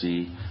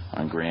LLC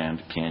on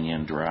Grand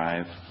Canyon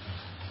Drive.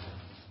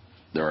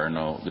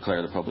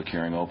 Declare the public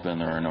hearing open.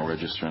 There are no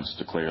registrants.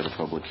 Declare the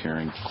public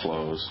hearing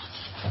closed.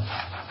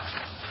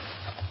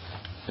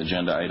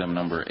 Agenda item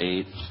number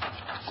 8,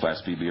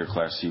 Class B beer,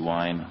 Class C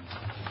wine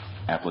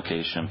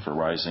application for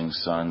Rising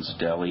Suns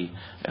Deli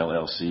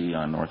LLC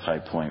on North High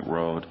Point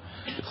Road.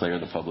 Declare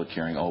the public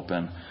hearing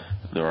open.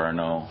 There are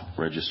no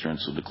registrants,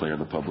 so declare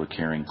the public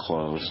hearing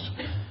closed.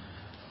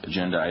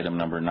 Agenda item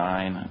number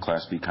 9,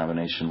 Class B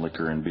combination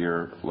liquor and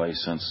beer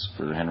license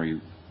for the Henry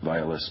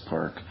Vilas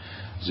Park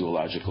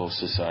Zoological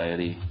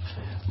Society.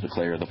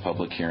 Declare the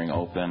public hearing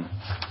open.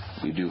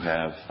 We do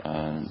have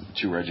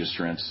 2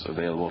 registrants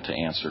available to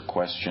answer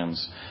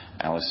questions,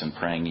 Allison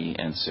Prangy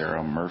and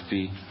Sarah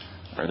Murphy.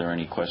 Are there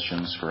any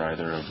questions for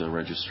either of the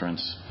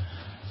registrants?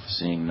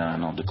 Seeing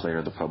none, I'll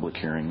declare the public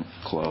hearing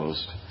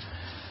closed.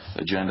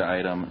 Agenda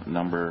item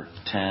number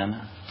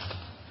 10,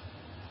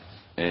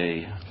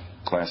 a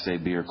Class A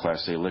beer,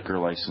 Class A liquor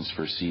license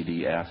for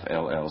CDF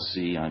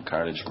LLC on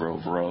Cottage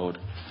Grove Road.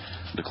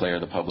 Declare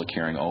the public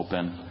hearing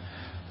open.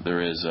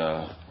 There is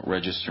a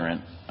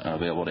registrant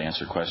available to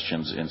answer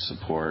questions in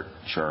support,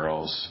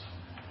 Charles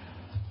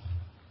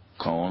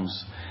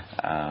Cones.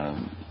 Are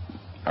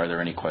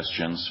there any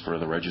questions for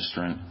the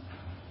registrant?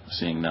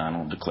 Seeing none,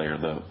 we'll declare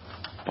the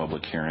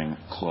public hearing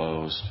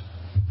closed.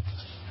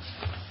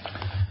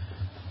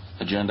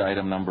 Agenda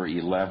item number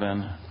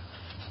 11,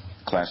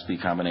 Class B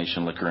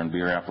combination liquor and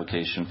beer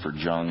application for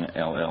Jung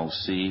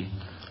LLC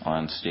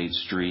on State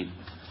Street.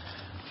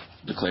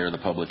 Declare the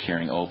public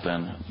hearing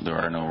open. There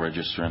are no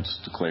registrants.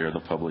 Declare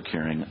the public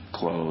hearing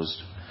closed.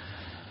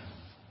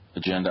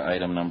 Agenda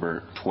item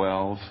number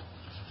 12,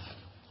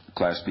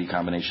 Class B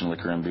combination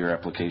liquor and beer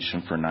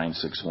application for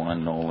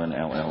 961 Nolan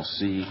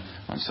LLC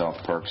on South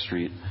Park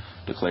Street.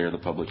 Declare the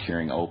public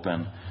hearing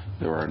open.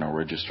 There are no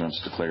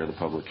registrants. Declare the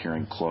public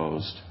hearing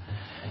closed.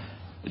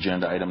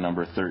 Agenda item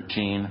number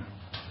 13,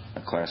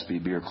 a Class B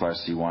beer,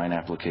 Class C wine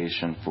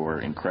application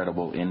for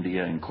Incredible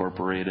India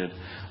Incorporated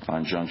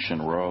on Junction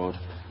Road.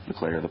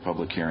 Declare the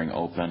public hearing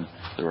open.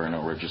 There are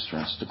no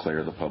registrants.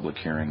 Declare the public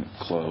hearing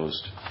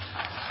closed.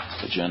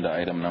 Agenda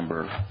item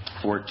number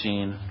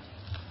 14,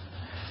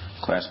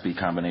 Class B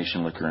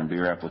combination liquor and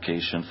beer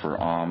application for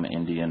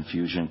Indian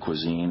Fusion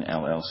Cuisine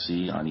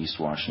LLC on East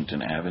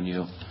Washington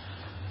Avenue.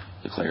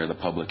 Declare the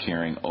public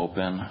hearing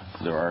open.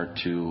 There are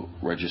 2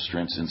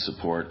 registrants in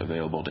support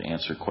available to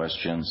answer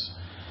questions.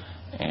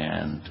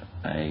 And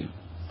I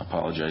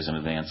apologize in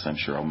advance. I'm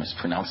sure I'll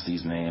mispronounce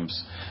these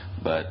names.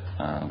 But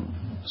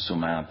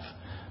Sumanth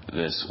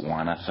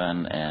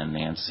Viswanathan and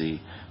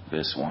Nancy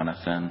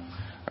Viswanathan.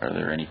 Are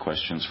there any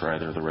questions for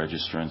either of the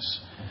registrants?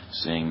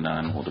 Seeing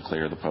none, we'll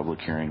declare the public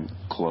hearing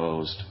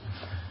closed.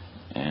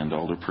 And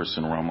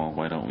Alderperson Rummel,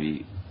 why don't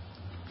we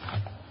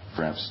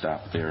perhaps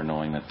stop there,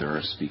 knowing that there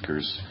are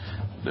speakers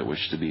that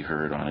wish to be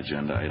heard on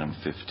agenda item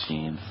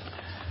 15.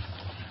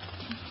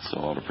 So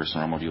Alderperson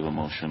Rummel, do you have a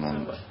motion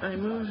on? So I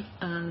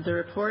move the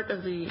report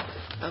of the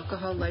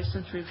Alcohol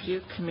License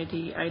Review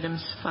Committee,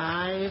 items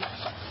 5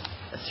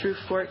 through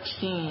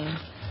 14,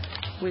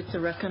 with the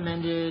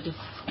recommended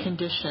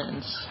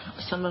conditions,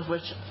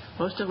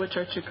 most of which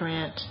are to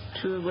grant,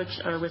 2 of which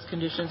are with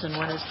conditions, and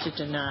 1 is to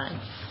deny.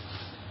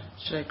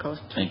 Should I go?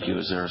 Thank you.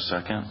 Is there a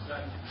second?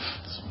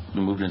 It's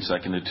been moved and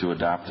seconded to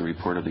adopt the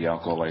report of the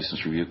Alcohol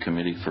License Review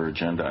Committee for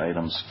agenda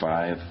items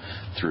 5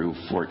 through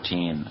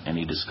 14.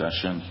 Any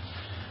discussion?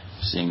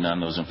 Seeing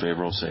none, those in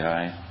favor will say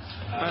aye.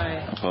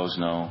 Aye. Opposed,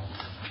 no.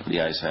 The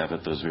ayes have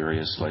it. Those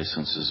various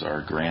licenses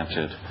are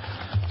granted.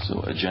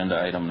 So agenda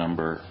item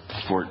number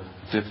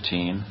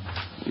 15,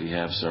 we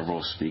have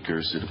several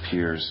speakers, it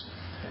appears.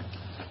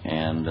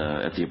 And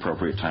at the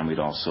appropriate time, we'd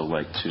also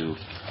like to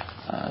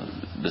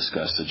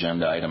discuss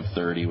agenda item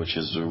 30, which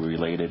is a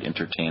related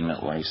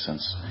entertainment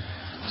license.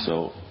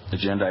 So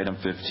agenda item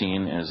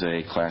 15 is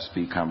a Class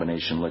B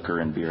combination liquor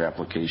and beer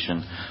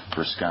application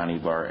for Scotty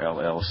Bar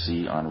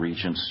LLC on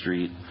Regent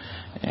Street.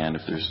 And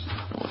if there's,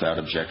 without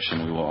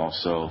objection, we will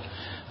also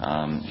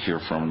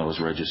hear from those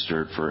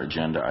registered for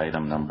agenda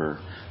item number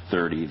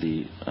 30,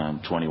 the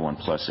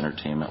 21-plus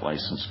entertainment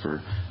license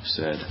for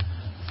said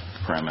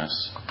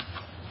premise.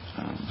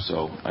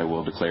 So I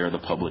will declare the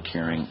public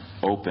hearing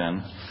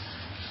open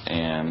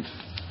and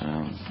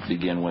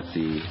begin with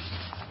the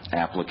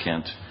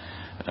applicant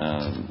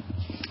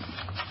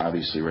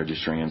obviously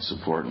registering in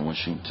support and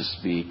wishing to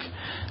speak,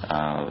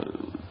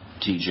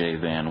 T.J.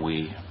 Van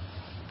Wee.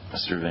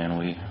 Mr. Van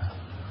Wee.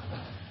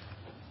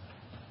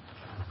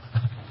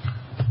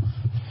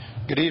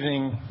 Good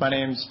evening. My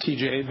name is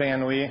T.J.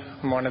 Van Wee.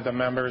 I'm one of the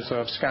members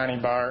of Scotty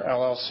Bar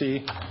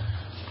LLC.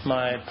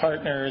 My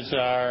partners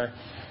are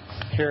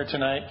here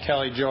tonight,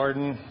 Kelly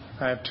Jordan.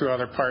 I have two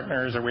other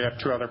partners, or we have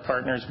two other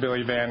partners,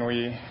 Billy Van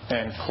Wee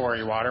and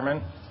Corey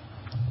Waterman.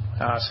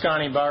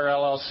 Scotty Bar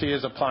LLC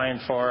is applying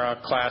for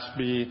a Class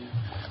B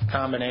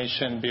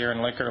combination beer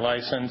and liquor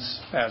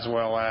license as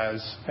well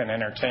as an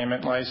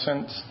entertainment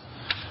license.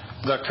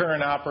 The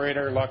current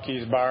operator,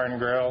 Lucky's Bar and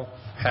Grill,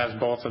 has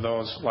both of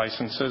those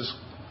licenses.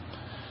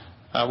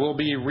 We'll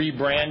be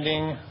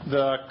rebranding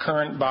the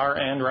current bar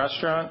and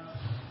restaurant.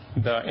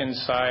 The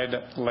inside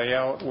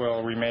layout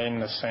will remain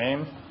the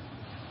same.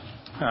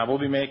 We'll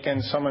be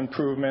making some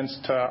improvements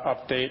to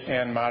update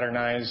and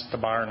modernize the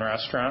bar and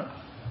restaurant.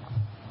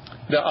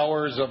 The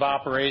hours of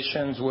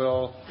operations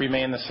will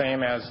remain the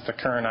same as the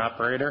current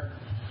operator.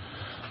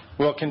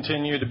 We'll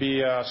continue to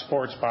be a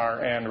sports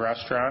bar and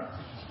restaurant.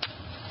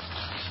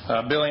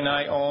 Billy and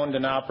I owned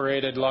and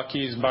operated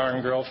Lucky's Bar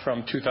and Grill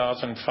from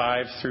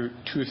 2005 through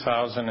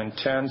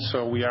 2010,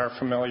 so we are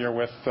familiar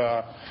with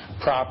the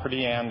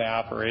property and the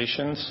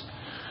operations.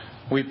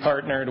 We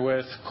partnered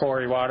with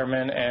Corey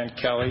Waterman and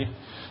Kelly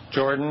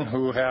Jordan,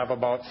 who have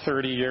about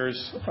 30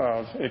 years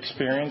of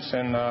experience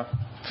in the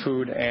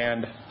food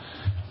and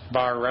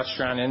bar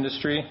restaurant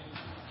industry.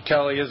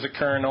 Kelly is the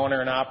current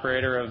owner and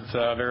operator of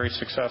the very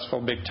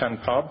successful Big Ten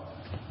Pub.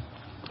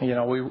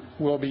 We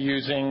will be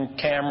using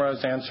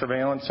cameras and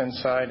surveillance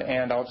inside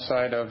and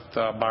outside of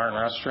the bar and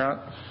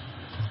restaurant.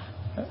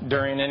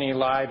 During any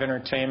live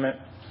entertainment,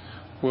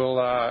 we'll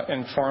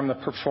inform the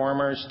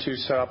performers to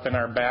set up in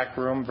our back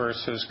room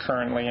versus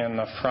currently in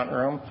the front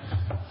room.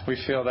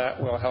 We feel that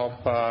will help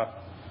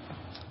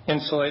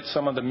insulate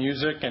some of the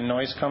music and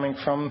noise coming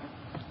from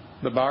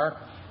the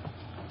bar.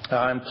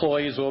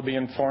 Employees will be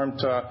informed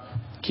to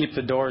keep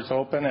the doors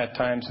open. At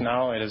times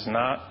now it is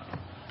not.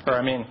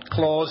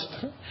 Closed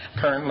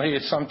currently.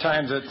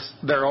 Sometimes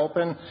they're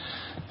open,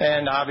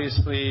 and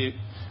obviously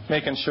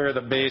making sure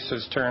the base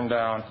is turned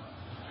down.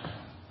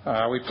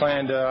 We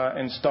plan to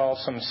install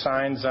some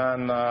signs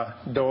on the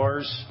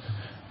doors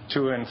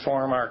to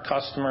inform our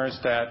customers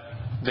that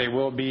they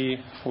will be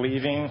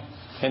leaving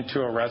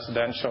into a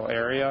residential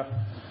area,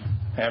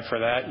 and for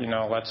that,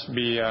 let's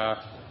be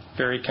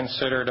very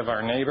considerate of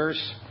our neighbors.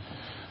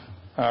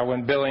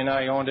 When Billy and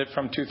I owned it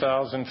from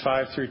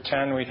 2005 through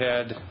 10, we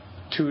had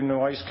 2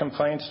 noise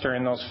complaints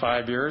during those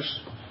 5 years.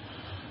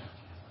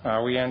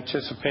 We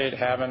anticipate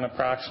having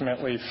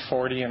approximately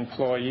 40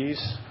 employees.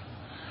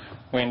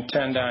 We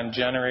intend on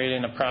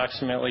generating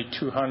approximately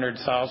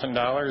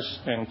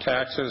 $200,000 in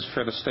taxes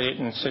for the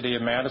state and city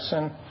of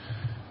Madison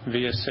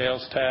via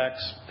sales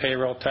tax,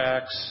 payroll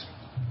tax,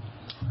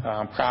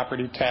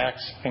 property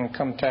tax,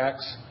 income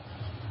tax.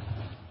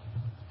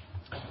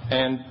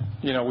 And,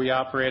 we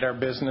operate our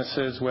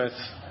businesses with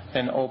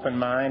an open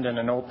mind and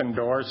an open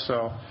door,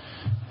 so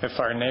if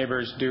our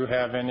neighbors do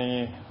have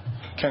any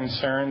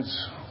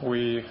concerns,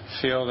 we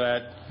feel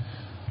that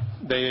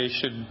they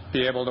should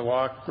be able to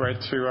walk right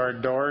through our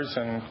doors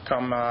and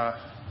come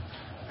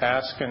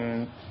ask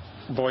and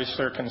voice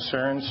their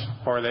concerns,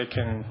 or they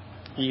can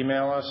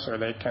email us, or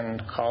they can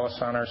call us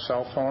on our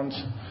cell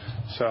phones.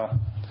 So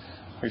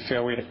we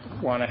feel we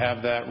want to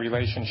have that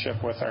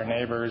relationship with our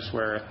neighbors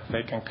where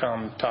they can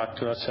come talk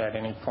to us at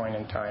any point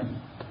in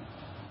time.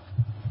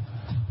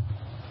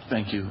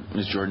 Thank you.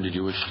 Ms. Jordan, did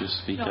you wish to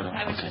speak at all? No,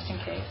 I was just in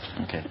case.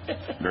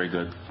 Okay. Very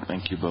good.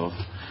 Thank you both.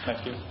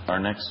 Thank you. Our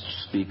next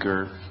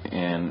speaker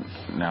in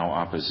now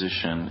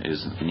opposition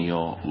is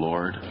Neil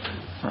Lord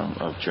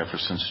of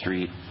Jefferson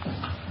Street.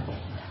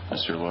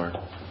 Mr. Lord.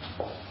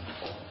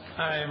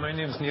 Hi, my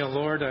name is Neil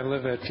Lord. I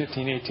live at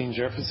 1518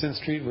 Jefferson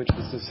Street, which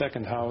is the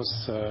second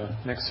house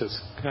next to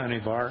Scotty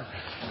Bar,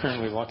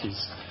 currently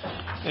Lucky's.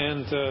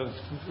 And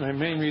my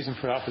main reason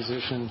for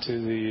opposition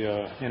to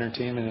the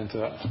entertainment and to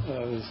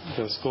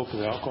the scope of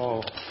the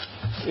alcohol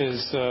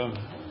is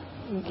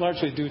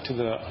largely due to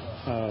the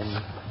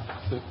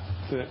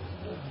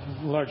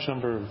large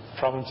number of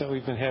problems that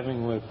we've been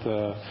having with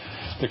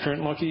the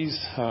current Lucky's.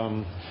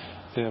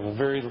 They have a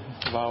very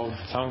loud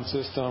sound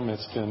system.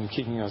 It's been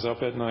keeping us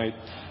up at night.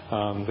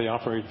 They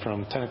operate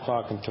from 10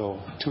 o'clock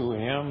until 2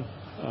 a.m.,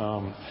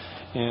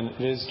 and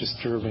it is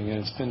disturbing, and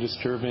it's been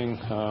disturbing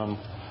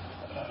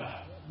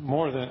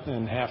more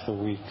than half the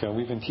week.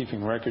 We've been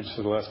keeping records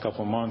for the last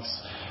couple of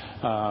months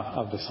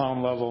of the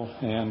sound level,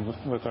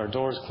 and with our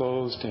doors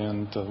closed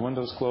and the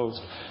windows closed,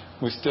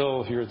 we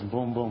still hear the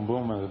boom, boom,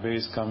 boom of the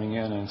bass coming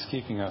in, and it's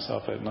keeping us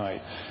up at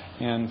night.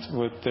 And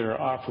with their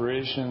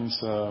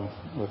operations,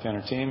 with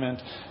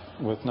entertainment,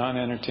 with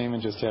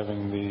non-entertainment, just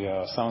having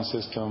the sound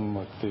system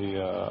with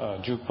the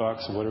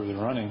jukebox or whatever they're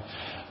running,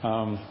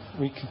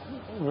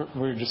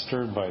 we're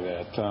disturbed by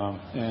that.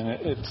 And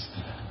it's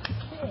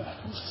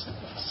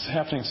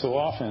happening so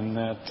often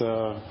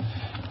that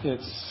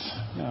it's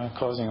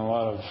causing a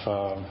lot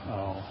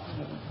of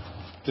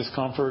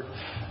discomfort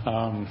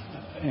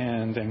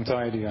and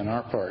anxiety on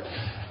our part.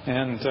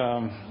 And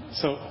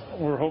so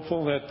we're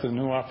hopeful that the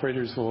new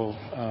operators will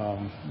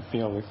be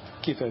able to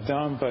keep that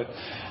down, but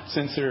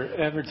since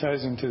they're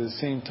advertising to the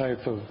same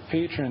type of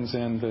patrons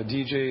and the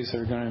DJs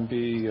are going to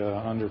be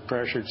under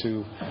pressure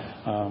to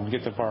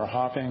get the bar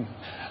hopping,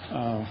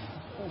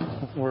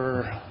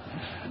 we're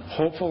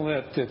hopeful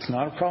that it's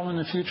not a problem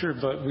in the future,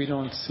 but we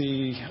don't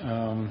see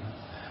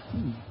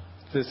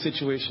the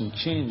situation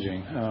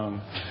changing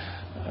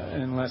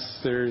unless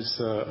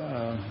there's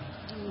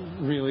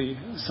really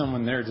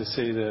someone there to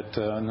say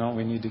that no,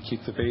 we need to keep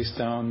the bass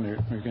down,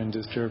 we're going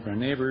to disturb our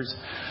neighbors.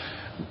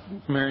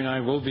 Mary and I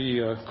will be,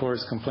 of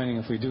course, complaining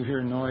if we do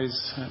hear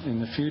noise in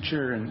the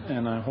future,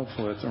 and I'm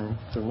hopeful that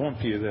there won't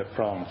be that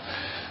problem.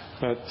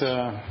 But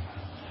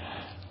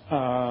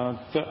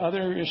the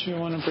other issue I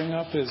want to bring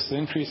up is the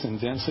increase in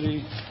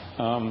density.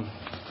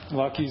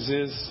 Lucky's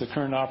is the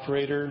current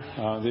operator.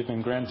 They've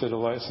been granted a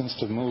license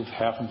to move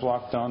half a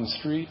block down the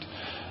street,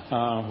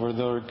 where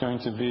they're going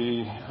to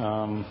be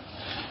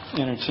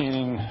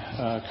entertaining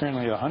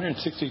currently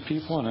 160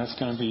 people, and that's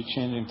going to be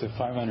changing to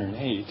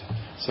 508.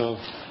 So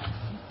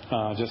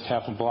just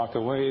half a block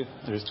away,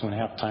 there's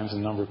 2.5 times the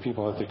number of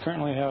people that they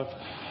currently have.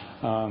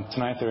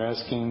 Tonight they're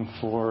asking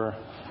for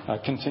a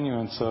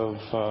continuance of,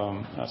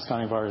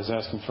 Scotty Bar is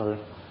asking for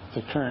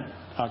the current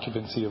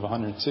occupancy of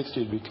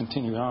 160 to be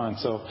continued on.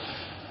 So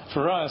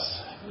for us,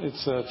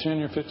 it's a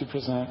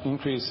 350%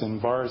 increase in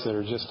bars that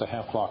are just a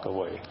half block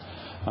away.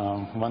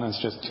 One is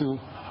just 2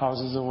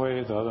 houses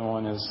away. The other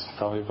one is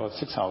probably about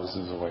 6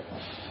 houses away.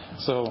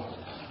 So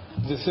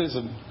this is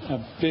a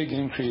big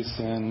increase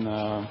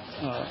in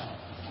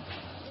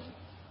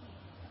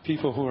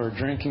people who are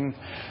drinking,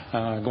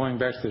 going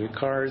back to their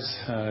cars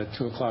at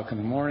 2 o'clock in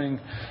the morning.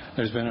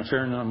 There's been a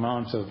fair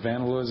amount of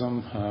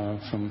vandalism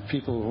from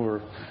people who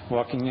are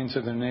walking into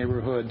the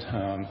neighborhood,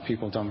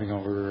 people dumping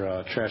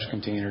over trash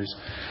containers,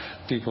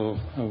 people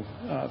who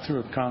threw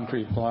a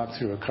concrete block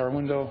through a car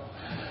window,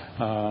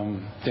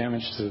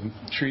 damage to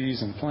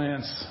trees and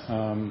plants,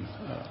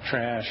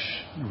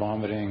 trash,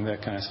 vomiting,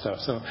 that kind of stuff.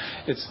 So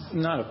it's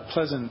not a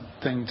pleasant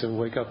thing to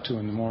wake up to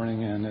in the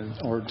morning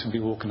or to be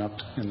woken up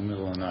in the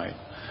middle of the night.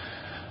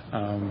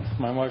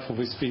 My wife will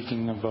be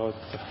speaking about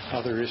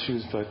other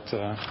issues, but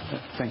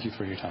thank you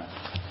for your time.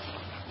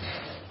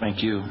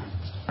 Thank you.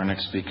 Our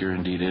next speaker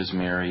indeed is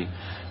Mary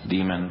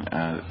Demon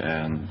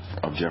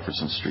of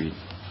Jefferson Street,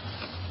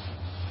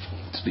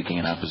 speaking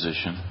in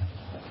opposition.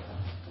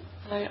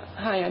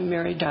 Hi, I'm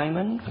Mary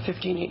Diamond,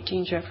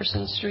 1518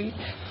 Jefferson Street.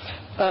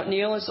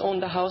 Neil has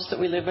owned the house that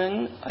we live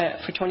in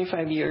for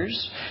 25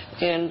 years,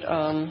 and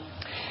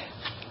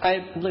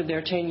I've lived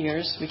there 10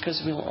 years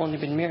because we've only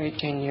been married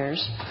 10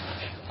 years.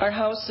 Our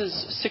house is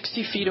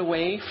 60 feet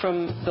away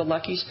from the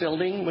Lucky's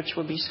building, which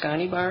will be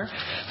Scotty Bar.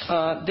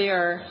 They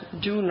are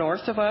due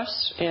north of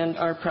us, and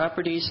our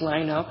properties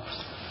line up.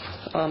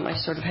 I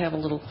sort of have a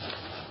little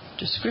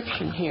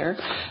description here.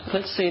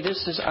 Let's say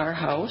this is our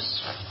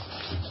house.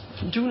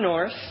 Due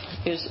north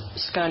is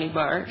Scotty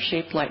Bar,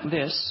 shaped like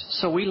this,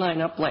 so we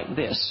line up like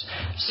this,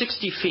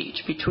 60 feet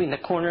between the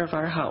corner of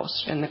our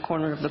house and the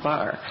corner of the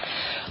bar.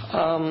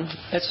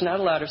 That's not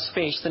a lot of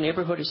space. The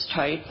neighborhood is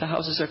tight. The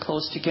houses are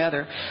close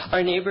together.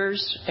 Our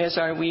neighbors, as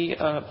are we,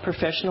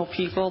 professional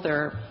people.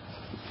 They're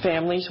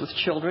families with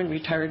children,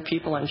 retired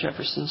people on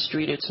Jefferson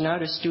Street. It's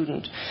not a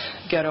student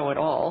ghetto at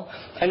all.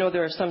 I know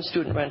there are some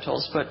student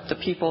rentals, but the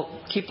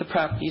people keep the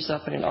properties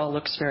up and it all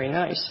looks very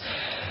nice.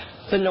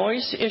 The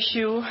noise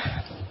issue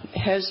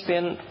has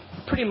been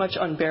pretty much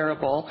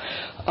unbearable.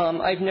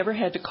 I've never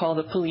had to call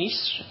the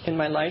police in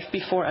my life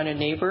before on a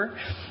neighbor,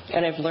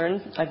 and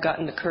I've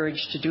gotten the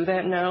courage to do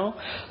that now.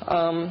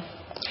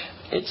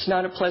 It's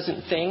not a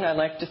pleasant thing. I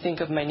like to think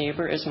of my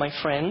neighbor as my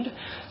friend,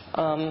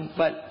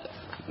 but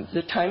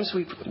the times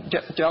we've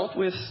dealt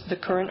with the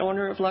current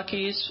owner of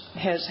Lucky's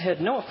has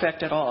had no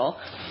effect at all.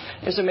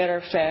 As a matter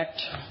of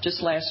fact,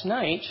 just last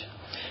night,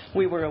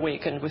 we were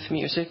awakened with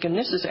music, and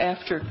this is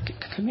after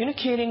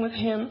communicating with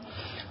him,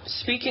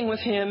 speaking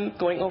with him,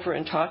 going over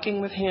and talking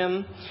with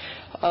him,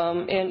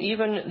 and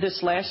even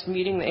this last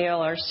meeting, the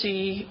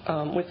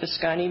ALRC, with the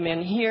Scotty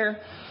men here,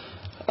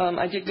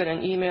 I did get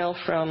an email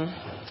from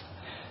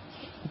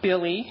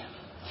Billy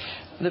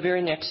the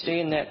very next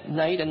day and that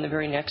night and the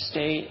very next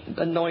day,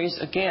 the noise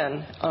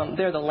again.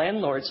 They're the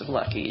landlords of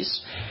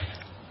Lucky's.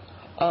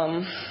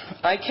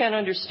 I can't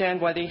understand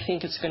why they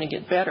think it's going to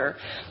get better.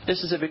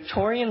 This is a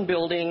Victorian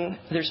building.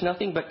 There's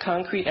nothing but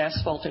concrete,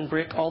 asphalt, and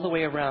brick all the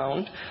way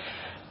around.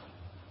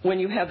 When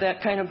you have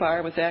that kind of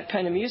bar with that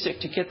kind of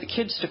music, to get the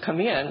kids to come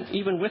in,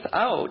 even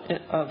without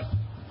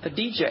a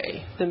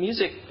DJ, the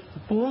music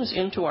booms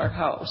into our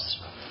house.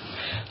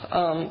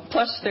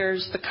 Plus,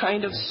 there's the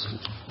kind of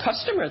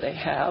customer they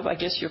have. I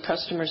guess your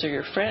customers are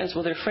your friends.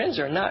 Well, their friends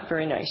are not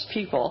very nice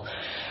people.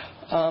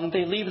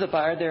 They leave the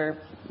bar, they're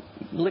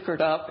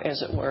liquored up,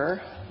 as it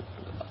were,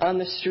 on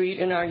the street,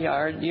 in our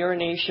yard,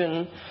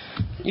 urination.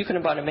 You can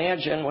about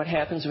imagine what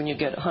happens when you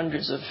get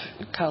hundreds of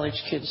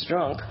college kids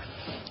drunk.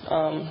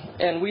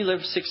 And we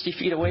live 60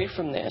 feet away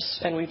from this,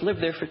 and we've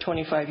lived there for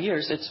 25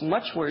 years. It's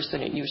much worse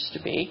than it used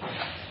to be.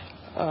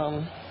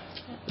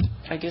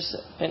 I guess,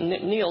 and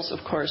Neil's, of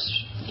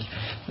course,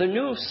 the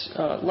new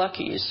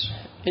Lucky's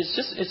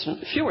it's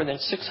fewer than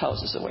 6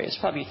 houses away. It's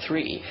probably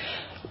 3.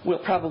 We'll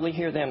probably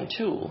hear them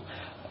too.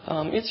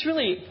 It's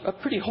really a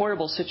pretty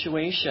horrible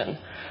situation.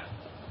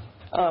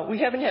 I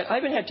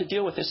haven't had to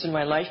deal with this in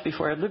my life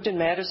before. I've lived in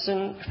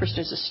Madison first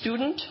as a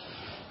student,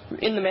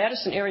 in the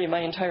Madison area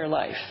my entire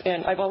life.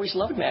 And I've always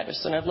loved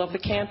Madison. I've loved the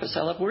campus.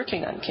 I love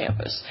working on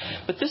campus.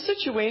 But this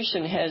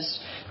situation has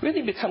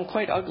really become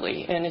quite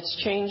ugly, and it's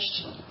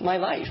changed my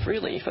life,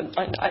 really.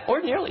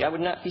 Ordinarily, I would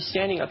not be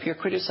standing up here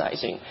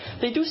criticizing.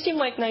 They do seem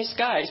like nice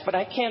guys, but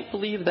I can't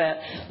believe that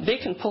they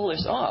can pull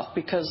this off,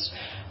 because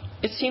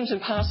it seems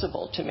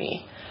impossible to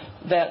me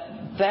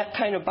that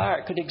kind of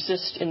bar could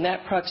exist in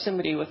that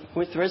proximity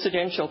with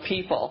residential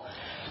people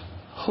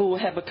who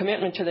have a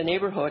commitment to the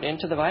neighborhood and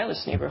to the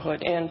Vilas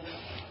neighborhood, and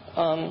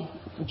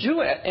do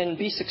it and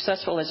be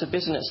successful as a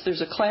business.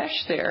 There's a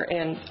clash there,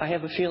 and I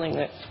have a feeling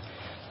that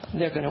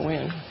they're going to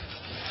win.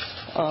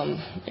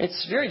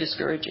 It's very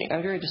discouraging.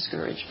 I'm very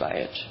discouraged by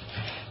it.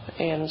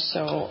 And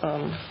so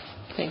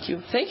thank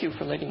you. Thank you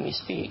for letting me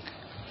speak.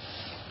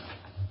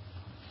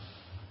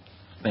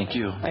 Thank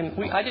you.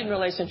 I didn't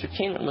realize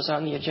entertainment was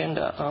on the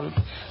agenda,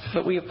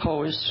 but we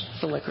oppose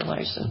the liquor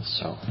license,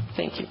 so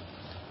thank you.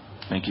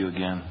 Thank you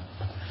again.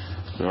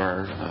 There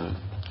are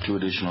 2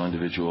 additional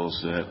individuals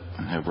that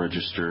have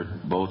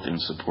registered, both in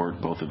support,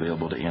 both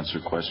available to answer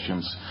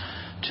questions,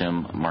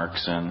 Tim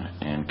Markson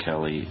and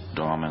Kelly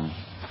Dahman.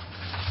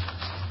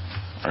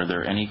 Are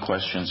there any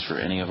questions for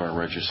any of our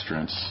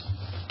registrants?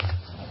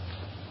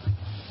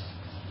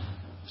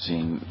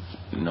 Seeing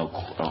no...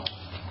 Oh,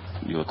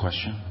 you have a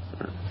question?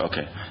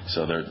 Okay,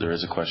 so there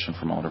is a question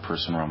from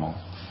Alderperson Rummel.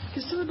 I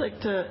guess I would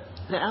like the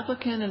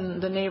applicant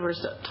and the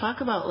neighbors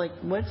talk about, like,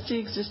 what's the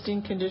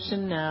existing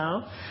condition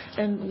now,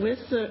 and with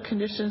the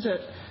conditions that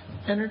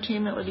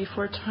entertainment would be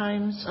 4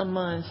 times a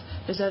month,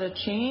 is that a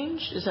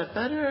change? Is that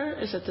better?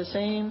 Is it the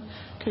same?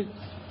 Could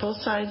both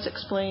sides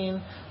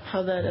explain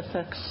how that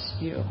affects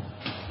you?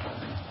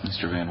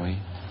 Mr. Van Wee.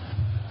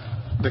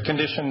 The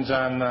conditions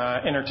on the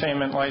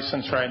entertainment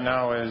license right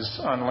now is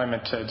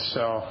unlimited,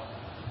 so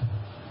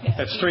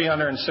it's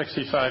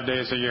 365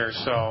 days a year,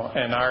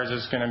 and ours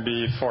is going to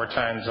be 4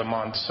 times a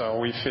month. So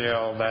we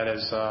feel that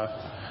is a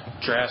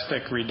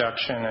drastic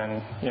reduction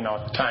in,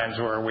 times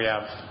where we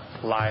have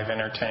live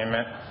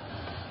entertainment.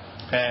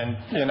 And,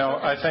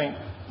 I think,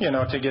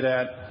 to get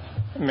at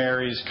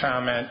Mary's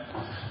comment,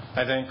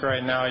 I think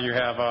right now you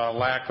have a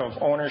lack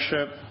of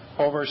ownership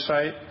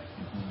oversight.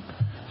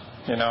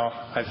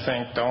 I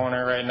think the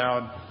owner right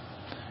now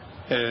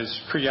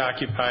is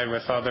preoccupied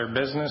with other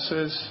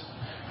businesses.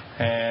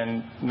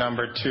 And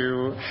number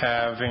 2,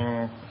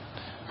 having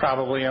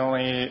probably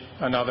only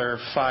another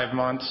 5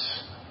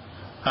 months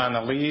on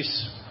the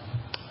lease.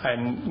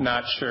 I'm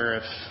not sure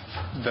if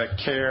the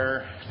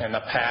care and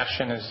the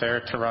passion is there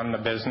to run the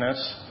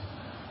business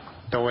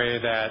the way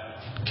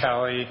that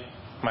Kelly,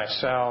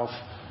 myself,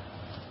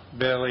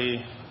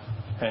 Billy,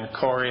 and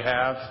Corey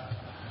have.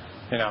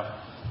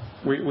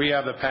 We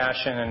have the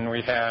passion, and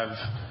we have,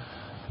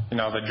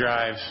 the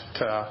drive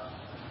to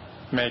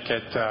make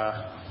it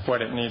what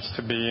it needs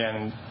to be,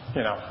 and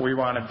we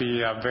want to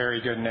be a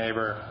very good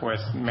neighbor with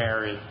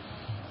Mary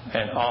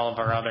and all of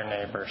our other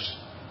neighbors.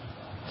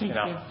 We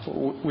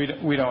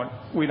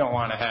don't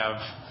want to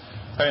have.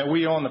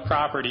 We own the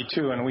property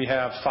too, and we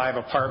have 5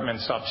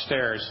 apartments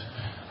upstairs.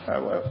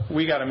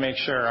 We got to make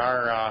sure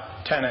our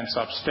tenants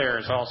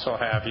upstairs also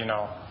have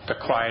the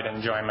quiet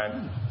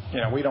enjoyment.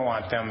 We don't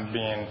want them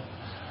being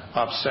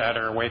upset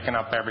or waking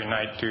up every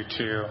night due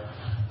to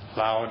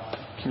loud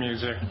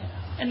music.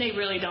 And they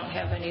really don't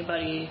have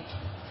anybody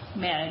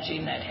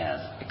managing that has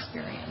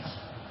experience.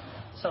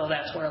 So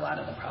that's where a lot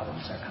of the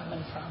problems are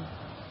coming from.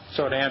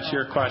 So to answer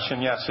your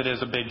question, yes, it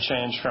is a big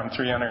change from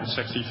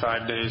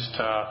 365 days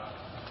to,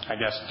 I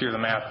guess, do the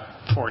math,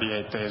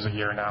 48 days a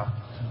year now.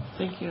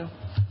 Thank you.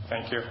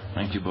 Thank you.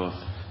 Thank you both.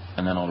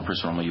 And then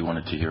Alderperson Rummel, you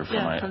wanted to hear from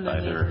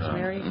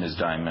either Ms.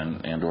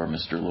 Diamond and or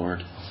Mr.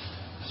 Lord.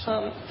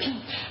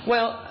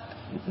 Well,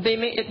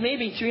 it may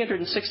be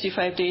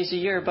 365 days a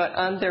year, but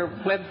on their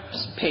web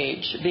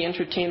page,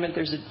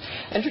 there's an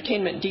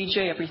entertainment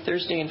DJ every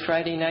Thursday and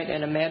Friday night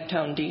and a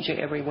Madtown DJ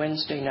every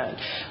Wednesday night,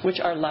 which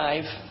are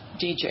live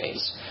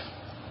DJs.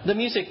 The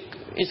music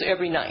is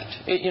every night.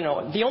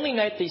 The only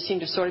night they seem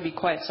to sort of be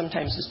quiet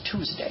sometimes is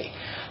Tuesday.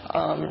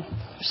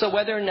 So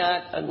whether or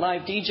not a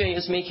live DJ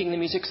is making the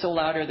music so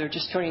loud or they're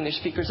just turning their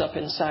speakers up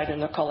inside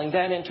and they're calling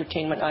that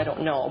entertainment, I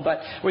don't know.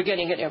 But we're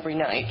getting it every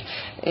night.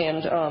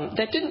 And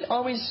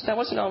that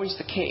wasn't always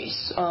the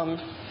case.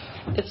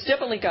 It's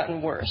definitely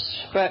gotten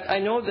worse. But I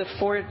know the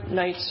 4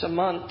 nights a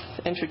month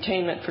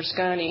entertainment for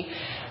Scotty,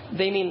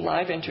 they mean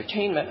live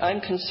entertainment.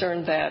 I'm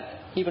concerned that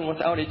even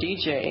without a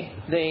DJ,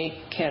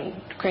 they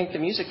can crank the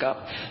music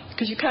up.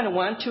 Because you kind of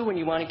want to when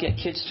you want to get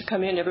kids to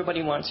come in.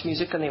 Everybody wants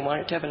music and they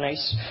want it to have a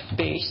nice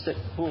bass that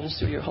booms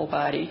through your whole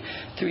body,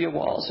 through your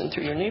walls and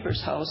through your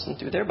neighbor's house and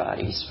through their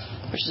bodies,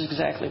 which is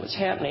exactly what's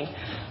happening.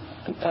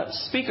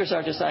 Speakers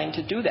are designed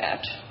to do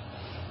that.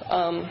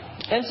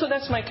 And so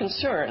that's my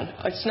concern.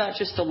 It's not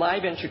just the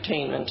live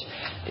entertainment.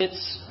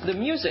 It's the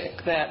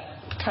music that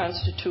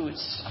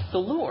constitutes the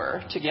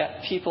lure to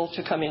get people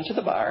to come into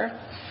the bar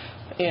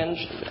and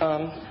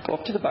go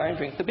up to the bar and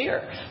drink the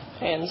beer.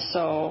 And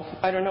so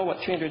I don't know what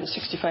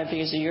 365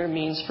 days a year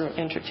means for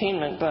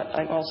entertainment, but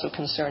I'm also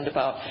concerned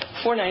about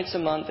 4 nights a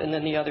month and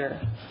then the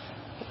other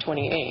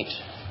 28.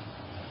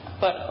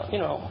 But,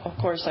 of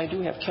course, I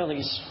do have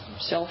Kelly's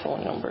cell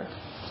phone number.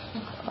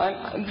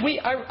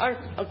 Our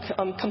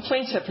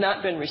complaints have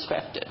not been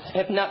respected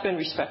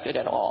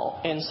at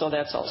all, and so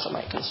that's also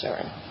my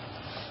concern.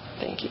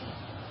 Thank you.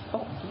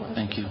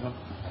 Thank you.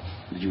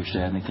 Did you wish to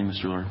add anything,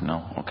 Mr. Lord?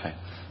 No? Okay.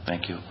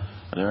 Thank you.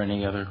 Are there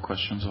any other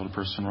questions,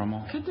 Alderperson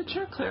Rummel? Could the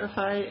chair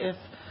clarify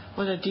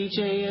what a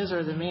DJ is,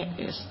 or the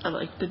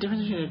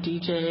difference between a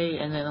DJ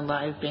and then a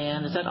live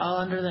band? Is that all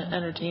under the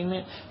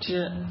entertainment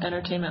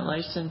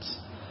license?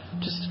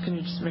 Can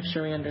you just make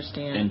sure we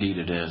understand? Indeed,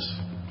 it is.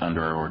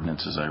 Under our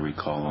ordinance, as I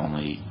recall,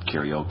 only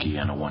karaoke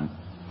and a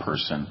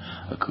 1-person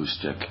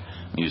acoustic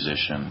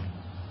musician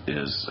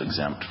is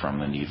exempt from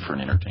the need for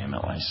an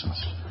entertainment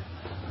license.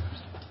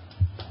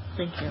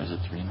 Thank you. Is it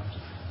 3?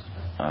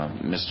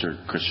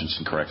 Mr.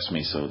 Christensen corrects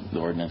me, so the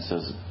ordinance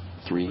says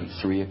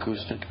 3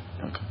 acoustic?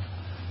 Okay.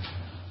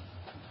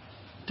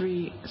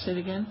 3, say it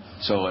again?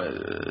 So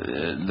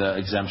the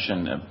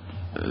exemption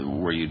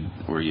where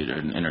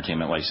an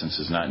entertainment license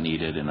is not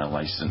needed in a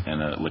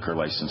liquor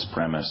license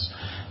premise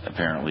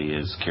apparently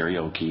is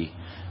karaoke,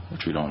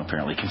 which we don't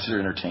apparently consider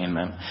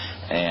entertainment,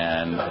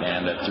 and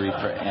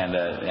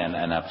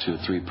up to a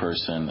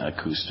 3-person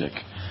acoustic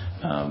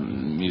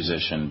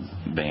musician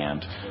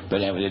band.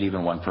 But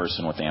even 1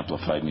 person with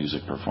amplified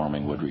music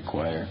performing would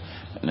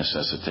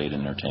necessitate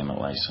an entertainment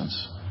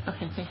license.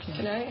 Okay, thank you.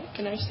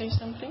 Can I say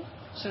something?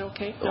 Is that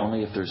okay?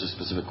 Only if there's a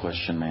specific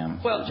question, ma'am.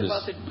 Well,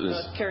 about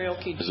the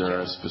karaoke. Is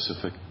there a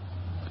specific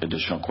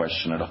additional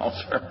question at all,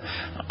 sir?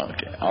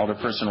 Okay.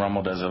 Alderperson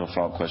Rummel does have a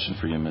follow-up question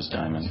for you, Ms.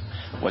 Diamond.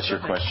 What's your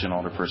question,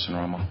 Alderperson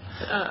Rummel?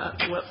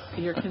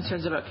 Your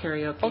concerns about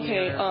karaoke.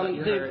 Okay.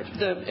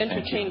 The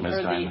entertainment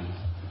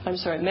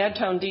or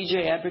Madtown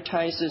DJ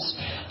advertises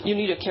you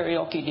need a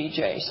karaoke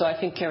DJ. So I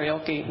think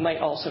karaoke might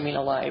also mean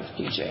a live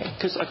DJ,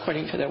 because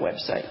according to their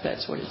website,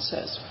 that's what it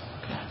says.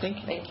 Okay. Thank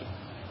you. Thank you.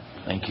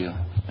 Thank you.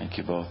 Thank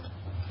you both.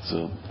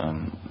 So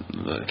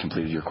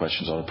completed your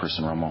questions,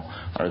 Alderperson Rummel.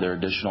 Are there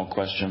additional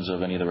questions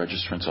of any of the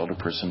registrants?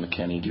 Alderperson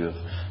McKinney, do you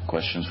have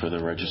questions for the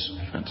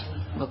registrants?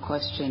 A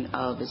question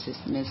of, is this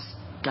Ms.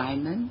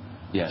 Diamond?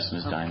 Yes,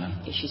 Ms.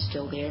 Diamond. Is she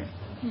still there?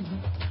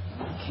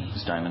 Mm-hmm. Okay.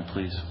 Ms. Diamond,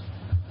 please.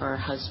 Or her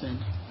husband.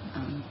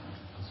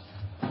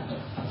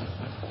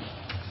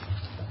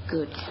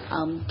 Good.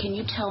 Can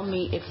you tell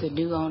me if the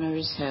new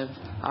owners have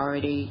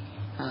already,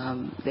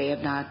 they have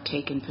not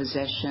taken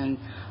possession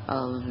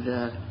of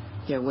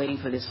they're waiting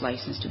for this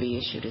license to be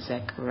issued, is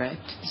that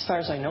correct? As far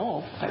as I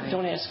know. Right.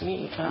 Don't ask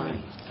me.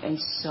 And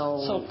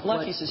so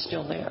Lucky's is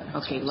still there.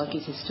 Okay,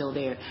 Lucky's is still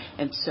there.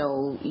 And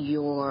so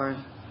your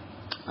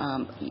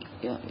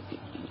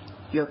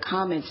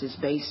comments is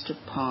based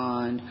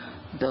upon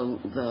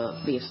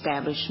the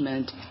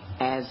establishment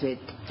as it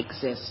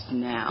exists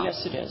now.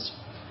 Yes, it is.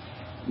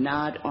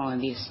 Not on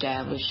the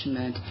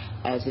establishment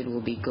as it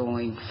will be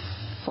going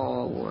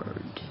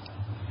forward.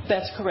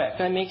 That's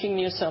correct. I'm making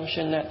the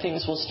assumption that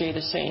things will stay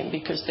the same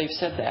because they've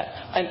said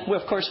that.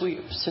 Of course, we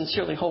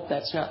sincerely hope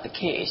that's not the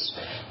case,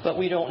 but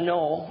we don't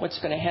know what's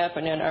going to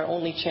happen, and our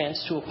only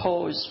chance to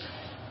oppose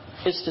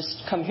is to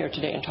come here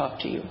today and talk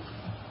to you.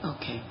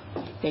 Okay.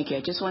 Thank you.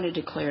 I just wanted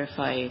to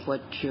clarify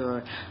what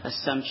your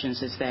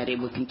assumptions is, that it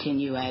will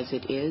continue as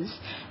it is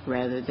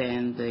rather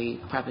than the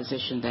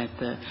proposition that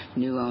the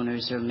new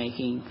owners are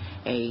making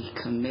a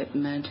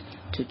commitment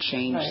to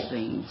change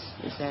things.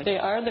 Is that? They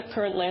are the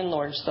current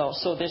landlords, though,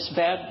 so this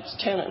bad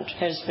tenant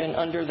has been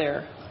under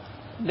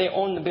they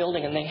own the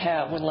building, and they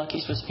have when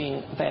Lucky's was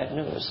being bad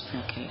news.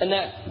 Okay. And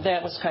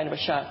that was kind of a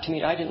shock to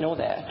me. I didn't know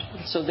that.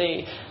 So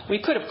we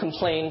could have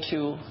complained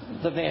to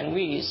the Van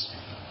Wees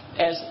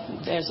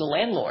as a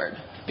landlord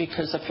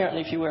because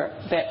apparently if you were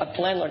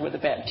a landlord with a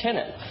bad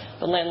tenant,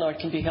 the landlord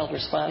can be held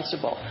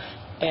responsible.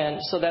 And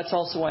so that's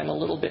also why I'm a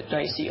little bit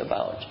dicey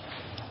about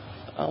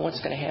what's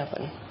going to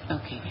happen.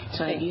 Okay.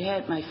 So you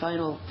had my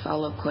final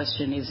follow-up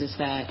question is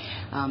that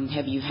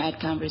have you had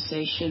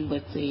conversation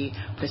with the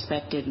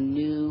prospective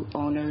new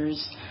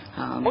owners?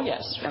 Oh,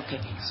 yes.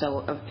 Okay.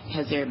 So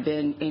has there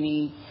been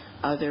any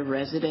other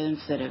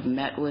residents that have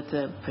met with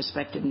the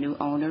prospective new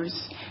owners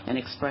and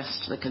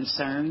expressed the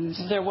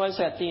concerns? There was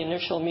at the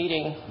initial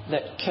meeting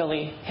that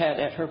Kelly had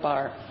at her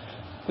bar.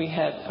 We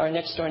had our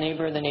next door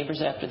neighbor, the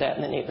neighbors after that,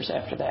 and the neighbors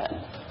after that,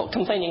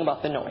 complaining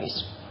about the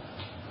noise.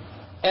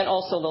 And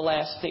also the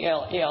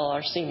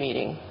ALRC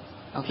meeting,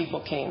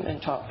 people came and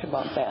talked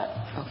about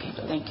that. Okay,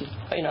 thank you.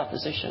 In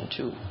opposition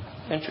to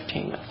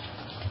entertainment.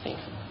 Thank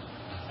you.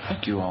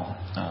 Thank you all.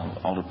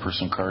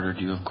 Alderperson Carter,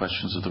 do you have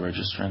questions of the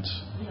registrants?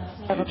 Yes,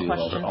 I have a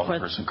question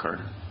Alderperson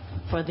Carter.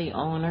 For the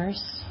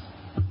owners.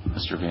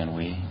 Mr. Van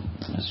Wee,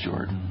 Ms.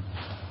 Jordan.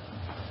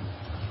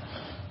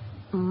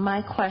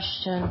 My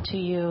question to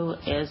you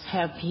is,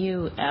 have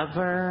you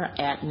ever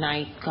at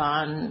night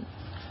gone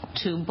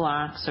 2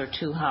 blocks or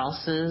 2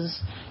 houses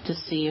to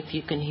see if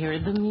you can hear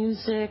the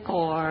music?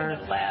 Or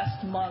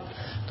last month,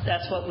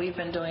 that's what we've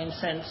been doing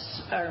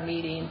since our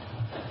meeting,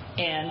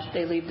 and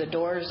they leave the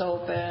doors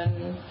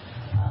open.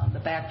 The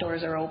back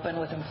doors are open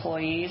with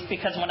employees,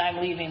 because when I'm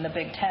leaving the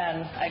Big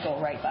Ten, I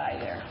go right by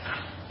there.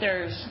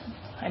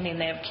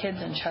 They have kids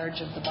in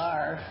charge of the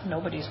bar.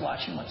 Nobody's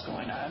watching what's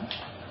going on.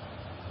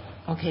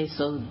 Okay,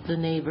 so the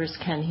neighbors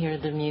can hear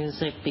the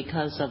music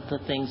because of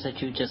the things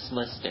that you just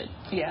listed,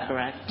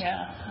 correct?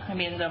 Yeah.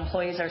 The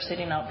employees are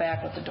sitting out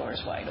back with the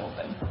doors wide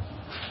open,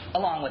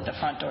 along with the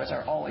front doors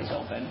are always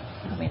open.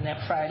 They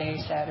have Friday,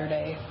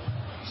 Saturday,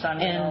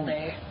 Sunday, all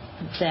day.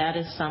 That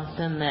is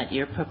something that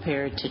you're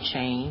prepared to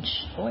change?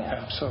 Oh,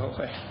 yeah.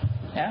 Absolutely.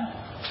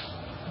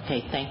 Yeah.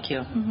 Okay, thank you.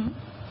 Mm-hmm.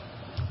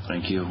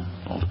 Thank you.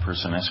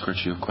 Alderperson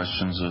Eskridge, you have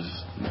questions of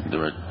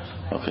the...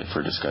 Okay,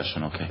 for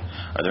discussion, okay.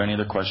 Are there any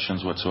other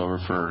questions whatsoever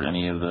for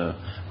any of the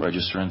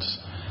registrants?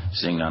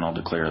 Seeing none, I'll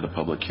declare the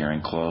public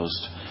hearing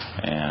closed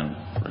and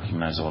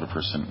recognize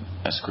Alderperson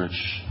Eskridge.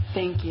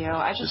 Thank you.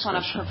 I just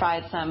want to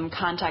provide some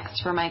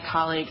context for my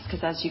colleagues,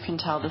 because as you can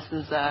tell, this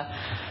is a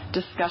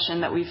discussion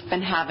that we've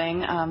been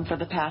having for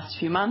the past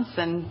few months,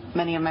 and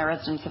many of my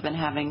residents have been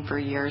having for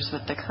years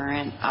with the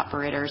current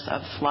operators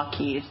of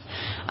Lucky's.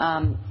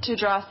 To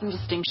draw some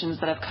distinctions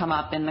that have come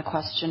up in the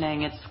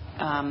questioning, it's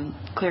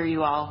clear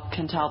you all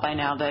can tell by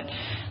now that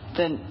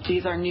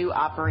these are new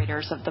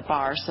operators of the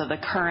bar, so the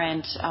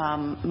current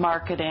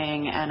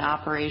marketing and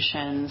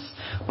operations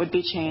would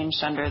be changed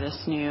under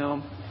this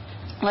new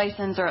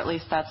license, or at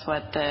least that's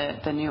what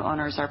the new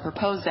owners are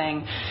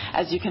proposing.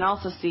 As you can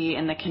also see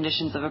in the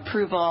conditions of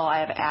approval, I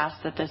have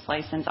asked that this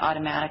license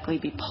automatically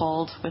be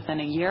pulled within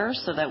a year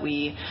so that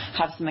we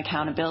have some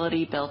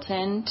accountability built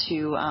in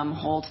to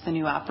hold the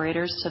new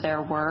operators to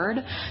their word,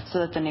 so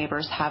that the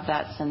neighbors have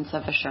that sense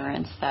of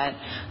assurance that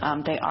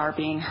they are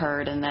being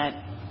heard and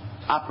that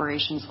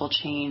operations will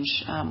change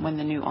when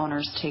the new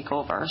owners take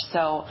over.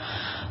 So,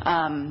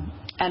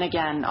 and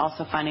again,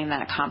 also finding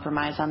that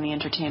compromise on the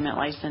entertainment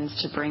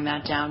license to bring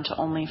that down to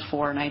only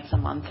 4 nights a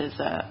month is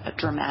a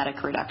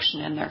dramatic reduction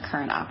in their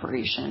current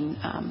operation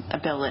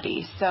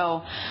ability.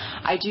 So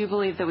I do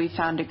believe that we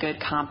found a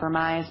good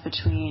compromise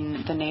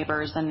between the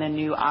neighbors and the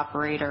new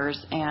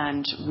operators,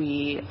 and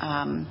we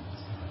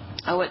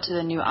owe it to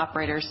the new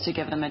operators to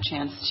give them a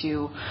chance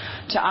to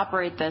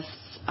operate this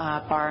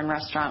bar and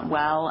restaurant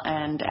well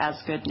and as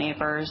good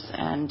neighbors,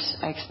 and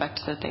I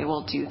expect that they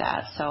will do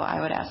that. So I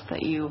would ask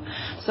that you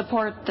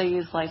support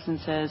these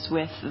licenses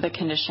with the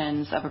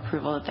conditions of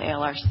approval that the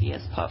ALRC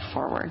has put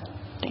forward.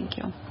 Thank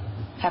you.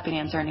 Happy to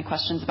answer any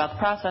questions about the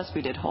process.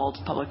 We did hold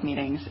public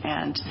meetings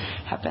and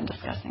have been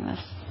discussing this.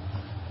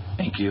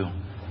 Thank you.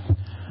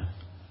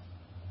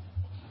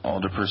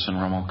 Alderperson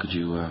Rummel, could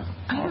you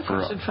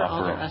offer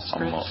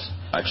a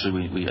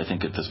Actually, I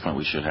think at this point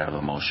we should have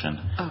a motion.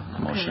 A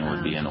motion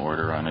would be in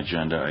order on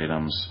agenda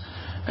items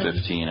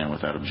 15 and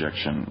without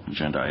objection,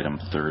 agenda item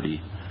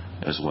 30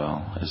 as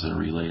well. Is it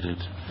related?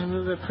 I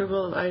move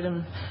approval of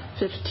item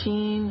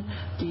 15,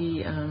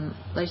 the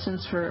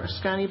license for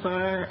Scotty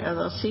Bar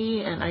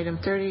LLC, and item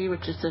 30,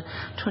 which is the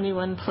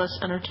 21-plus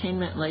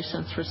entertainment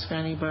license for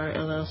Scotty Bar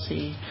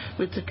LLC,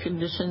 with the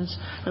conditions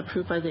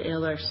approved by the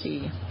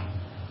ALRC.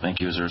 Thank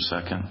you. Is there a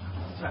second?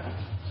 Second.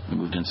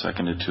 Moved and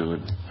seconded to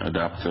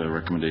adopt the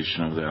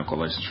recommendation of the Alcohol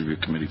License Review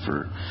Committee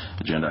for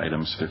agenda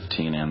items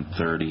 15 and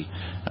 30.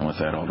 And with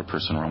that,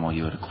 Alderperson Rummel,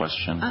 you had a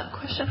question? A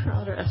question for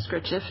Alder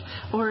Eskridge,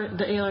 or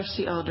the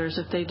ALRC alders,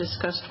 if they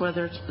discussed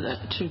whether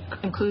to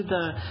include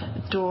the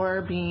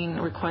door being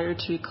required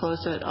to be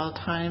closed at all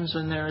times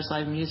when there is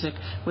live music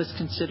was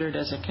considered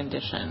as a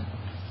condition.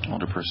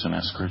 Alderperson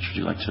Eskridge, would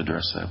you like to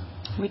address that?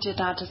 We did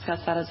not discuss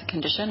that as a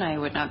condition. I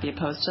would not be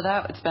opposed to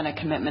that. It's been a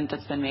commitment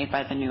that's been made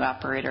by the new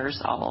operators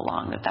all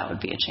along that would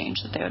be a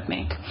change that they would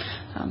make.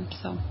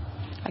 So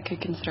I could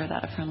consider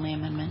that a friendly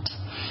amendment.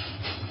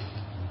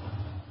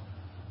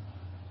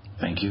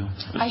 Thank you.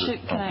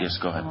 Yes,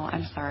 go ahead. Oh,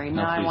 I'm sorry. No,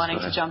 now please, I'm wanting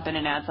to jump in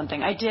and add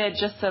something. I did,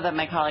 just so that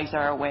my colleagues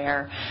are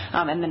aware,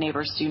 and the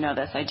neighbors do know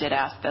this, I did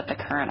ask that the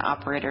current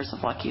operators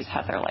of Lucky's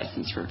have their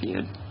license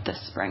reviewed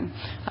this spring,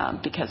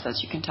 because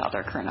as you can tell,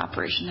 their current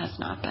operation has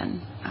not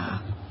been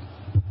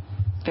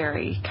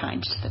very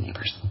kind to the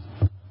neighbors.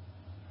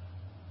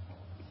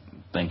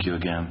 Thank you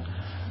again.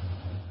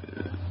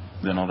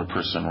 Then,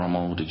 Alderperson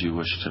Rummel, did you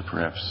wish to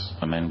perhaps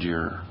amend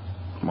your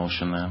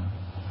motion then?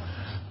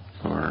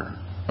 Or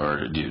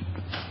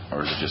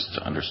is it just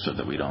understood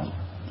that we don't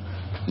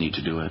need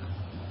to do it?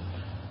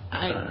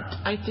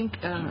 I think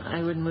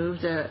I would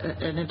move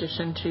that in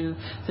addition to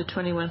the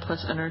 21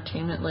 plus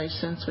entertainment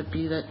license would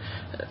be that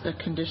the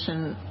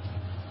condition,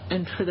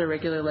 and for the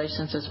regular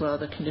license as well,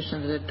 the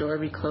condition that the door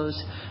be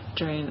closed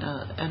during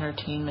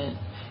entertainment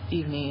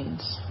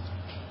evenings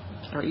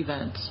or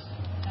events.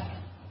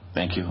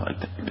 Thank you.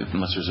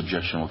 Unless there's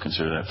objection, we'll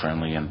consider that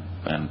friendly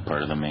and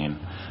part of the main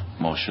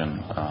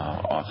motion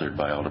authored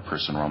by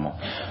Alderperson Rummel.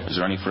 Is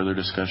there any further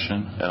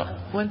discussion?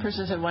 One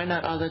person said, why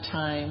not all the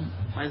time?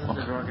 Why isn't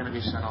the door going to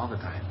be shut all the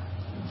time?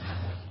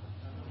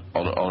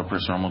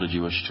 Alderperson Rummel, did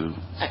you wish to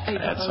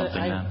add something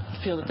then?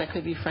 I feel that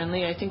could be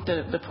friendly. I think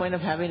the point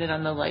of having it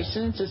on the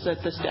license is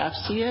that the staff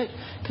see it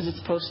because it's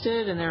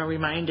posted and they're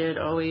reminded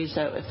always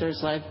that if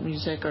there's live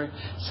music or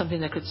something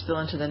that could spill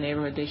into the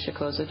neighborhood, they should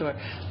close the door.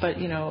 But,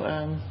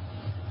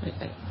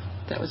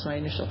 that was my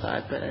initial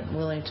thought, but I'm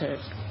willing to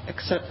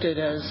accept it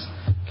as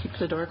keep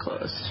the door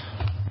closed.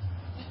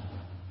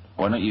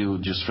 Why don't you,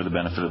 just for the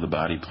benefit of the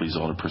body, please,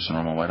 Alderperson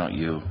Rummel, why don't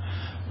you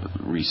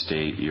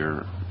restate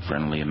your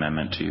friendly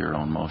amendment to your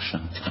own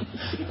motion?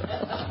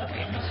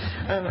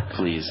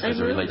 Please, as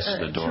it relates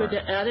to the door.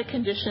 To add a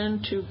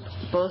condition to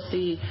both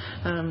the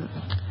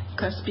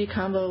Class B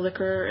combo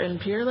liquor and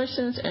beer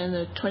license and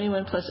the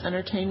 21 plus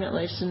entertainment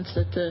license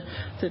that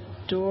the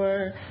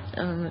door,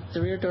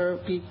 the rear door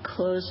be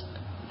closed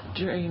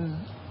during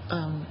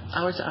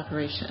hours of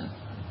operation,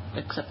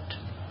 except.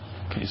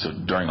 Okay, so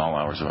during all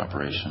hours of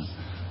operation,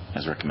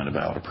 as recommended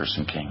by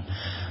Alderperson King.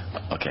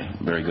 Okay,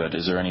 very good.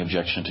 Is there any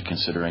objection to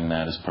considering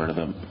that as part of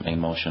the main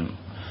motion?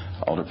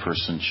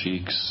 Alderperson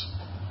Cheeks.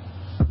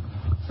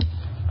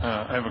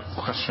 I have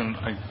a question,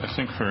 I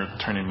think for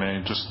Attorney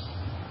May.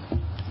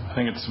 I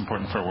think it's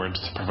important for words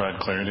to provide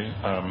clarity.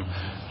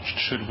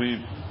 Should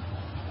we,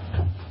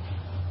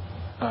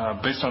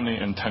 based on the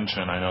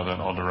intention I know that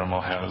Alder Rummel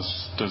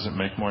has, does it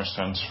make more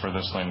sense for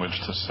this language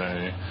to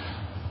say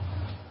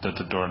that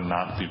the door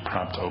not be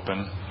propped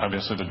open?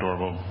 Obviously the door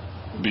will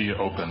be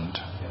opened.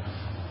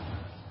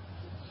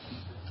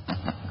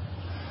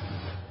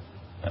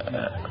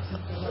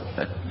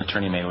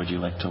 Attorney May, would you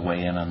like to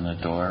weigh in on the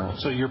door?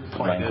 So your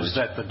point is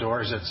that the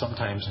door is that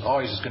sometimes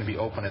always is going to be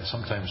open at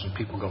sometimes when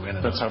people go in and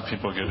out. That's how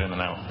people get in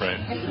and out, right?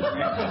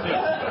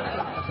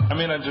 Yeah. I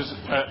mean,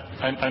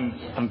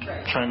 I'm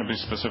trying to be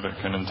specific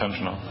and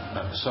intentional.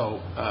 So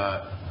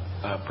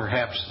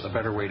perhaps a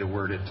better way to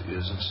word it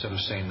is, instead of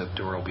saying that the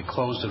door will be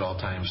closed at all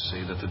times,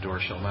 say that the door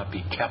shall not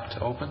be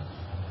kept open?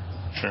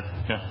 Sure,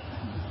 yeah.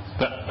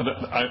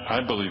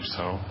 I believe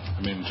so.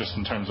 I mean, just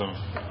in terms of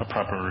a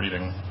proper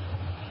reading.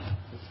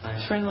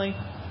 Friendly.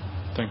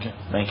 Thank you.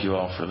 Thank you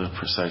all for the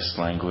precise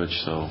language.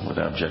 So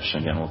without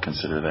objection, again, we'll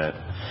consider that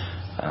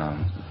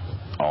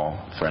all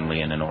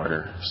friendly and in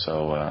order.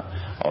 So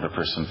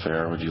Alderperson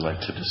Farrer, would you like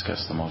to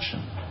discuss the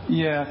motion?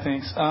 Yeah,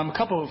 thanks. A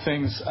couple of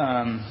things.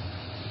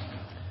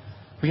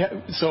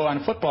 So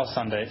on football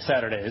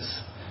Saturdays,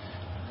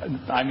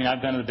 I mean,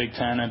 I've been to the Big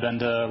Ten, I've been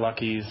to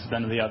Lucky's,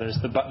 been to the others.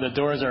 The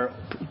doors are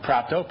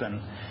propped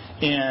open,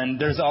 and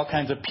there's all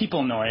kinds of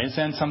people noise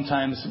and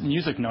sometimes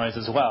music noise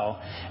as well.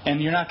 And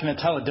you're not going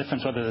to tell the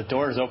difference whether the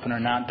door is open or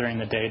not during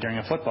the day during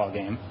a football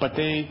game. But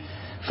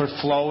for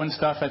flow and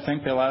stuff, I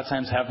think they a lot of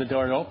times have the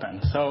door open.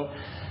 So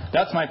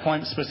that's my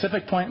point.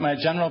 Specific point. My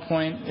general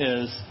point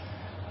is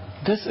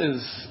this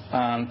is,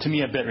 to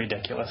me, a bit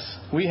ridiculous.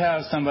 We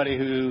have somebody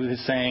who is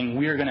saying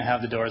we are going to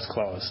have the doors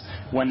closed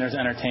when there's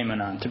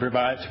entertainment on to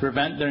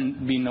prevent there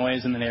be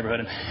noise in the neighborhood.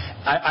 And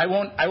I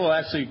will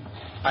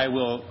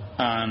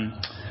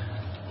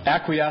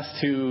acquiesce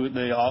to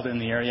the alder in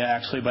the area,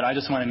 actually, but I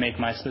just want to make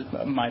my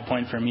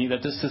point for me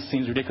that this just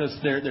seems ridiculous.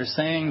 They're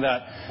saying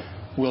that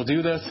we'll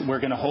do this. We're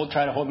going to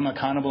try to hold them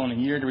accountable in a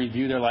year to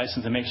review their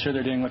license and make sure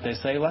they're doing what they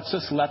say. Let's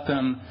just let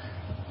them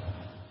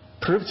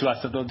prove to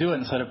us that they'll do it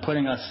instead of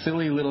putting a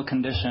silly little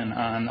condition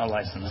on a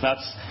license.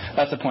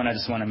 That's the point I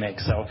just want to make.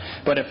 So,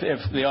 but if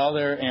the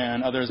alder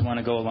and others want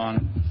to go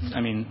along,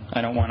 I mean,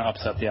 I don't want to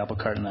upset the apple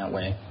cart in that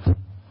way.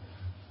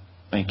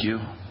 Thank you.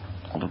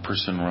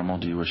 Alderperson Rummel,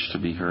 do you wish to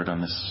be heard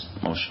on this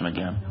motion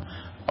again?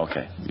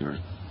 Okay.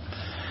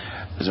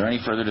 Is there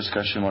any further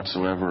discussion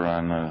whatsoever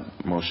on the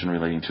motion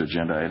relating to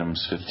agenda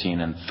items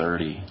 15 and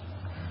 30?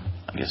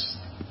 I guess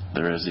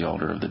there is the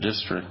alder of the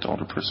district,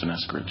 Alderperson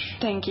Eskridge.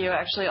 Thank you.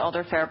 Actually,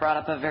 Alder Fair brought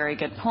up a very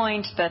good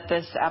point that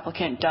this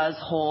applicant does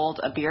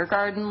hold a beer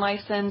garden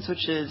license,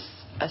 which is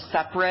a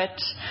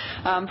separate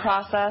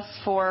process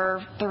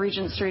for the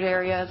Regent Street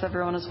area, as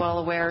everyone is well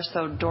aware.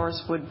 So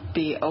doors would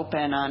be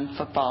open on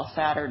football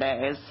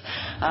Saturdays.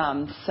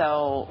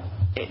 So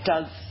it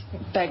does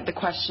beg the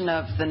question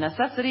of the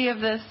necessity of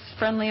this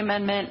friendly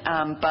amendment,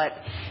 but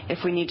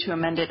if we need to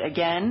amend it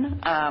again,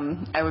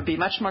 I would be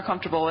much more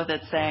comfortable with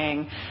it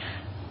saying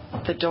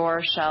the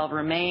door shall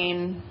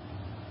remain.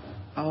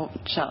 Help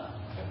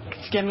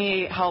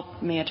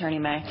me, Attorney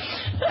May.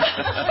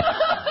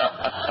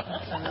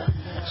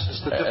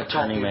 It's the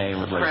difficulty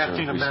of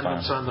crafting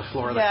amendments on the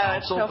floor of the council. Yeah,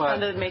 it's so fun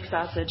to make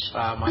sausage.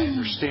 My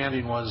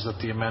understanding was that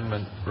the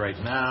amendment right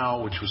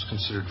now, which was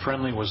considered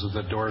friendly, was that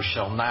the doors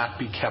shall not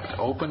be kept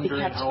open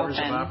during hours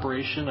of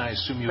operation. I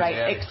assume you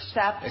add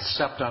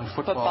except on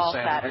football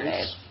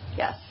Saturdays.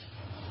 Yes.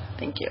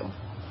 Thank you.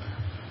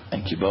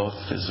 Thank you both.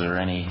 Is there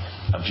any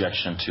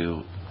objection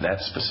to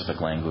that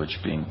specific language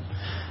being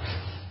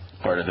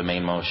part of the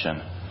main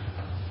motion?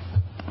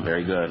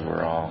 Very good.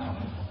 We're all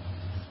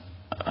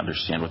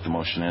understand what the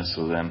motion is.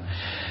 So then,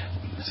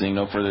 seeing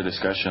no further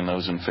discussion,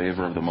 those in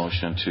favor of the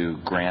motion to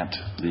grant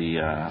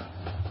the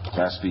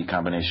Class B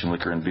combination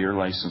liquor and beer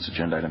license,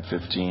 agenda item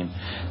 15,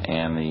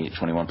 and the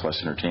 21 plus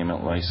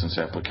entertainment license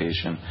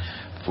application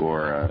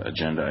for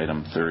agenda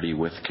item 30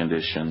 with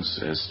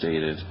conditions as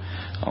stated,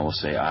 I will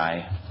say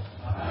aye.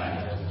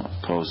 Aye.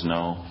 Opposed,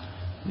 no.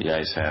 The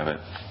ayes have it.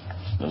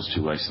 Those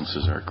two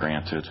licenses are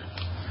granted.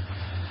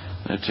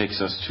 That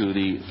takes us to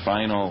the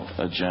final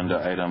agenda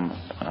item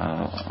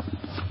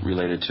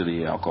related to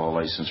the Alcohol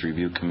License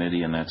Review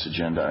Committee, and that's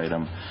agenda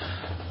item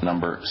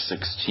number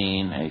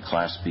 16, a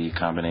Class B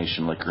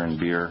combination liquor and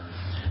beer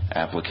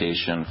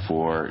application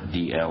for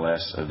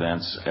DLS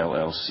Events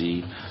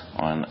LLC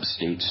on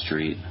State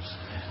Street.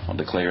 I'll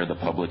declare the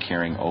public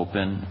hearing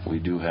open. We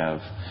do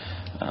have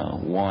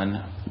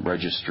one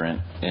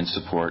registrant in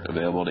support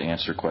available to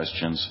answer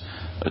questions,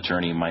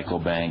 Attorney Michael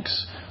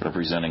Banks,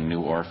 representing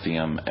New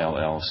Orpheum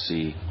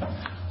LLC.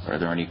 Are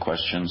there any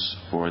questions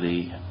for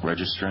the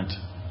registrant?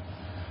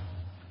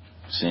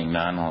 Seeing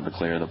none, I'll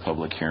declare the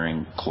public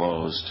hearing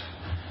closed.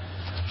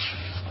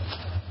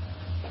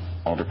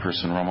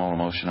 Alderperson Rummel, a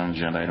motion on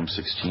agenda item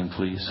 16,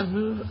 please. I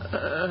move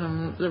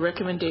the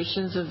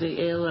recommendations of the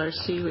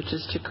ALRC, which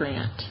is to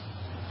grant.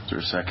 Is there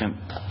a second?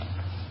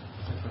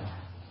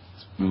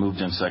 Moved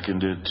and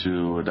seconded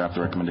to adopt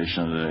the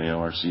recommendation of the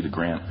ALRC to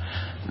grant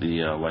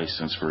the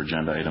license for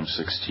agenda item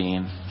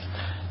 16.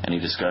 Any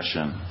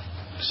discussion?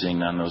 Seeing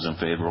none, those in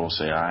favor will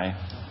say aye.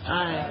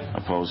 Aye.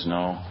 Opposed,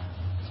 no.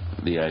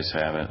 The ayes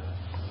have it.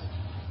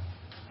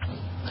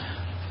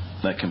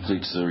 That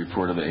completes the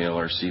report of the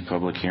ALRC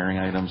public hearing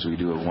items. We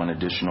do have one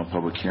additional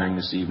public hearing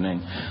this evening,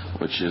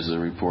 which is the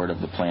report of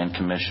the Plan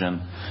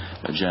Commission.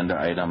 Agenda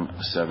item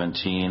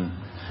 17,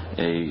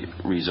 a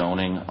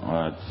rezoning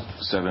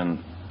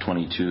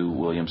 722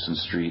 Williamson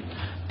Street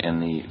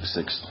in the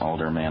 6th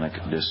Aldermanic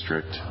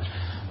District.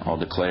 I'll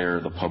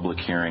declare the public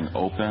hearing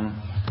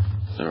open.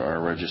 There are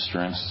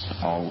registrants,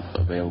 all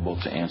available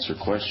to answer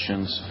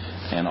questions,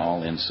 and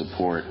all in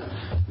support.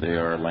 They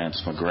are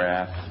Lance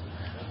McGrath,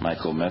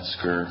 Michael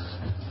Metzger,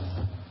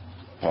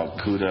 Paul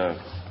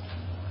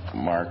Kuda,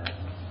 Mark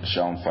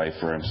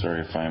Schellenpfeifer. I'm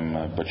sorry if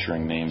I'm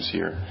butchering names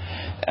here.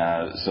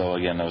 So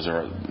again, those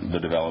are the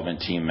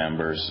development team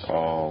members,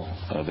 all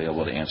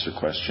available to answer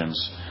questions.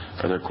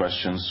 Are there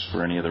questions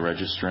for any of the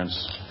registrants?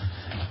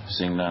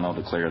 Seeing none, I'll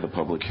declare the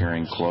public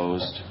hearing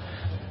closed.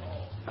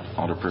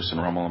 Alderperson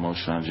Rummel, a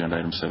motion on agenda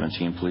item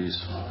 17, please.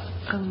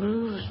 I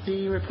move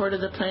the report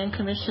of the Plan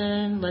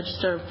Commission,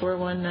 Register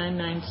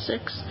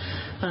 41996,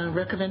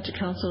 recommend to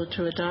Council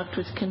to adopt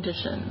with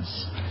conditions.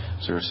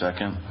 Is there a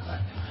second?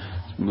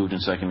 Moved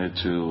and seconded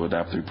to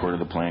adopt the report of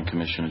the Plan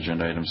Commission,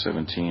 agenda item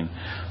 17,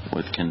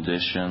 with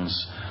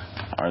conditions.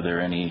 Are there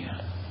any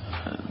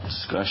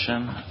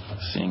discussion?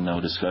 Seeing no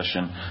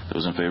discussion,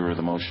 those in favor of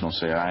the motion will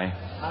say aye.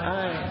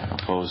 Aye.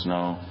 Opposed,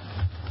 no.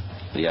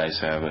 The ayes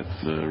have it.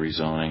 The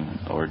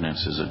rezoning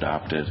ordinance is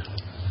adopted.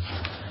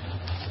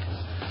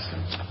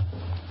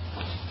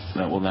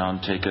 That will now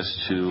take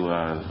us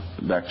to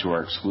back to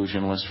our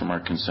exclusion list from our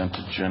consent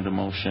agenda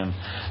motion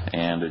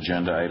and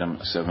agenda item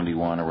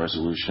 71, a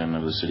resolution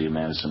of the City of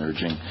Madison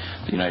urging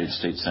the United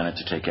States Senate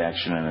to take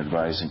action and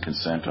advise and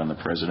consent on the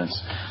President's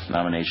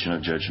nomination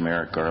of Judge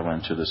Merrick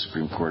Garland to the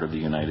Supreme Court of the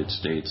United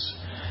States.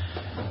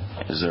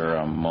 Is there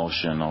a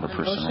motion,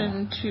 Alderperson? A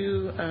motion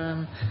to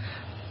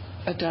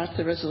adopt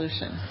the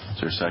resolution. Is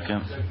there a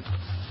second?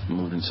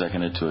 Moved and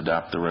seconded to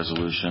adopt the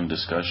resolution.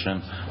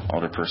 Discussion.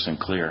 Alderperson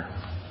Clear.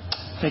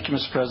 Thank you,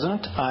 Mr.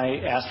 President. I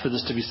asked for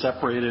this to be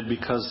separated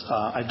because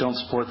I don't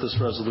support this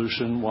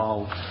resolution.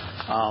 While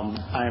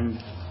I'm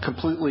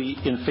completely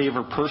in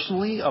favor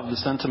personally of the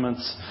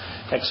sentiments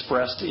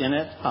expressed in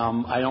it,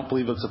 I don't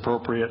believe it's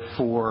appropriate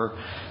for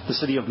the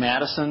City of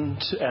Madison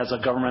as a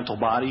governmental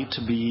body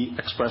to be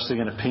expressing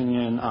an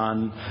opinion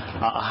on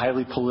a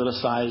highly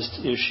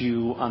politicized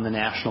issue on the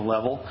national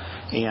level.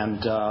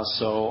 And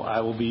so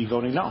I will be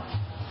voting no.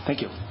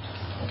 Thank you.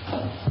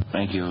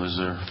 Thank you. Is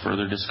there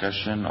further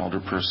discussion?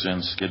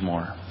 Alderperson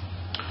Skidmore.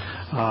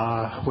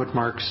 what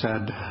Mark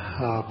said,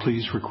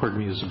 please record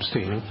me as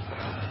abstaining.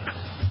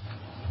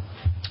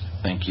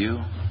 Thank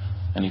you.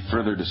 Any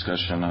further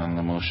discussion on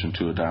the motion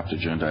to adopt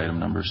agenda item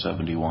number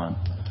 71?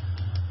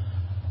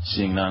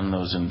 Seeing none,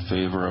 those in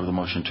favor of the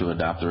motion to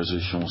adopt the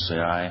resolution will say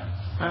aye.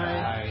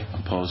 Aye.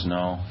 Opposed,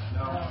 no.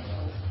 No.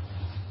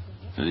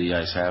 The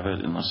ayes have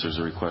it, unless there's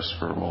a request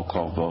for a roll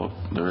call vote.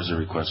 There is a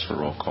request for a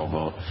roll call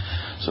vote.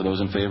 So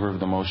those in favor of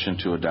the motion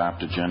to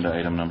adopt agenda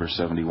item number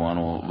 71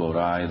 will vote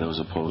aye. Those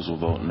opposed will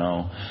vote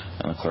no.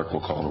 And the clerk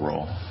will call the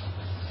roll.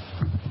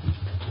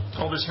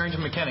 Alders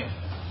Harrington McKinney.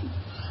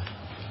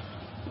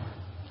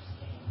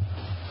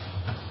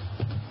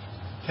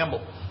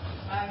 Campbell.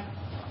 Aye.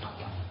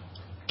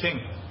 King.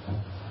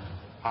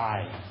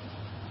 Aye.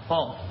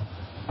 Palm.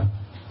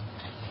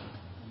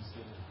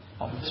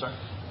 Sorry.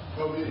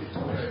 No.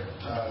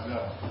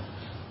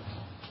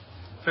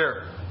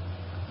 Fair.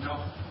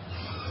 No.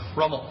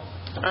 Rummel.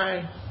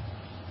 Aye.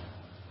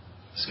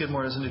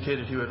 Skidmore has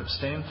indicated he would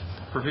abstain.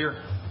 Revere.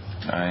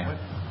 Aye.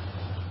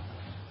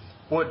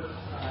 Wood.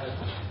 Aye.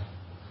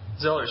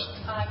 Zellers.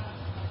 Aye.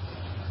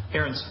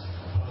 Aaron's.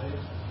 Aye.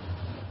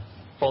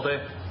 Balday.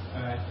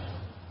 Aye.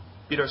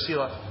 Vidar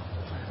Sila.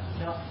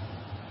 No.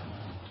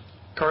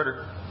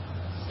 Carter.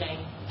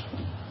 Abstain.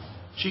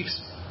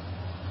 Cheeks.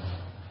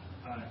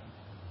 Aye.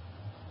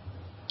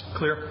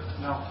 Clear.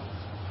 No.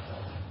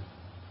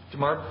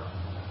 DeMarb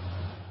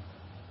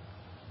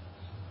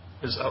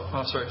is out.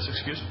 Oh, sorry, is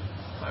excused.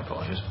 My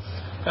apologies.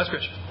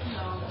 Eskridge.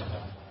 No.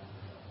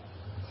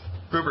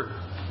 Gruber.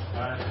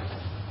 Aye.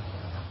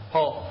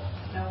 Hall.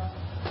 No.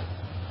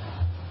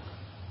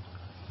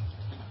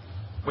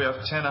 We have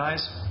 10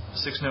 ayes,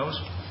 6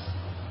 noes.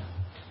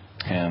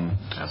 And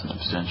an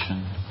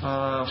abstention? 2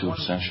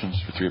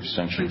 abstentions? Or 3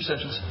 abstentions? 3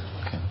 abstentions.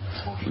 Okay.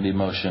 The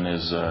motion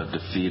is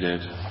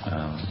defeated.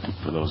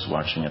 For those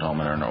watching at home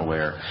and aren't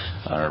aware,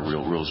 our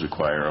rules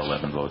require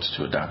 11 votes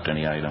to adopt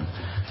any item.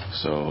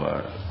 So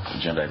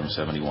agenda item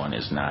 71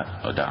 is not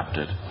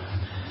adopted.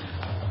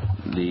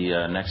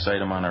 The next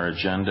item on our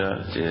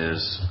agenda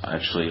is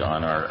actually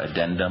on our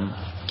addendum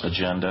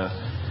agenda,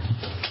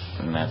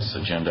 and that's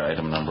agenda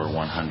item number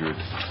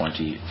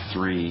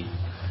 123.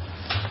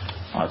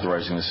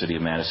 Authorizing the City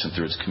of Madison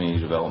through its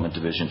Community Development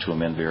Division to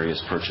amend various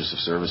purchase of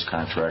service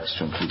contracts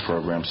to include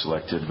programs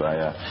selected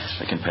via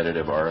a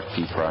competitive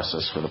RFP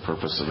process for the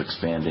purpose of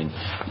expanding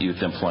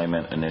youth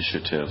employment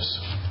initiatives.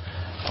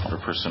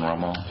 Alderperson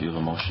Rummel, if you have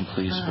a motion,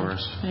 please, for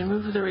us. I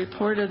move the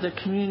report of the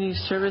Community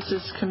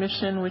Services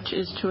Commission, which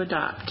is to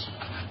adopt.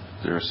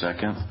 Is there a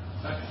second?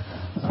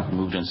 Second.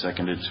 Moved and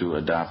seconded to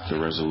adopt the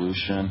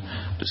resolution.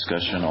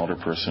 Discussion,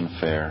 Alderperson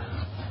Fair.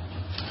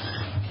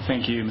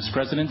 Thank you, Mr.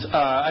 President.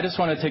 I just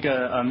want to take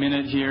a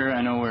minute here.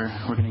 I know we're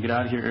going to get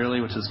out of here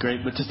early, which is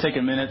great, but just take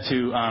a minute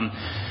to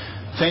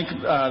thank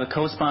the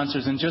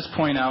co-sponsors and just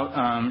point out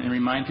and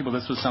remind people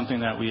this was something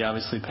that we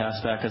obviously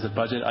passed back as a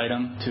budget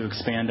item to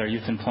expand our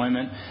youth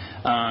employment.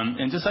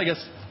 And just, I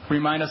guess,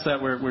 remind us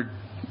that we're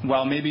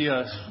while maybe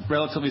a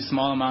relatively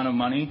small amount of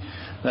money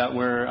that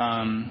we're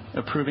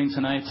approving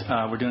tonight,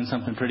 we're doing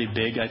something pretty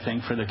big, I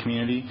think, for the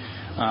community.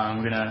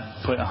 We're going to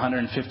put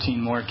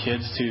 115 more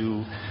kids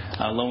to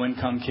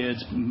low-income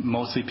kids,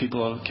 mostly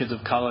kids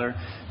of color,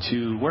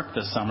 to work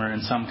this summer in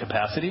some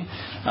capacity.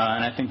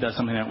 And I think that's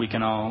something that we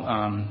can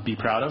all be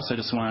proud of. So I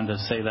just wanted to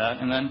say that.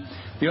 And then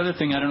the other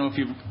thing, I don't know if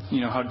you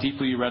know how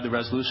deeply you read the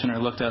resolution or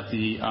looked at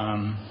the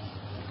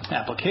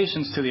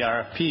applications to the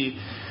RFP.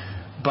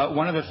 But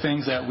one of the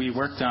things that we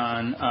worked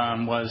on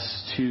was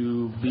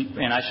to be,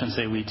 and I shouldn't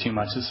say we too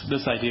much,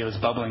 this idea was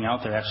bubbling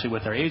out there actually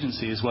with our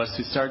agencies, was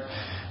to start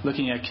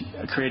looking at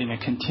creating a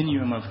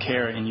continuum of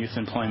care in youth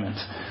employment.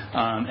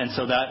 And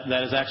so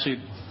that is actually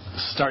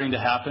starting to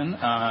happen.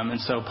 And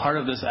so part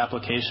of this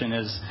application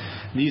is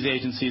these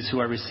agencies who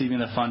are receiving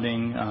the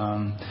funding,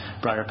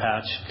 Briar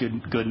Patch,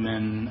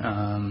 Goodman,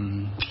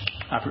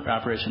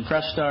 Operation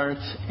Fresh Start,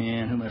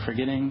 and who am I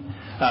forgetting?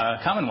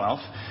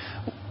 Commonwealth,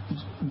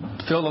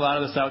 filled a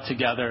lot of this out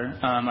together,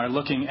 are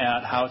looking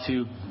at how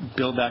to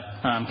build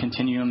that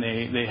continuum.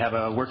 They have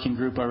a working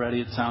group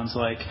already, it sounds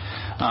like,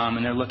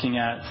 and they're looking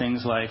at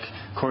things like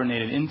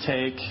coordinated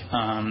intake,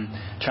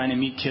 trying to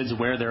meet kids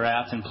where they're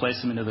at and place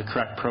them into the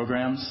correct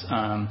programs,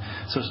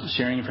 so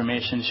sharing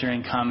information,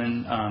 sharing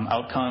common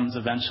outcomes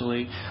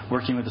eventually,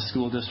 working with the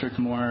school district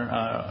more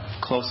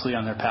closely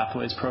on their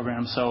Pathways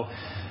program. So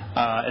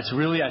it's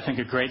really, I think,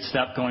 a great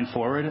step going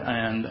forward,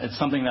 and it's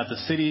something that the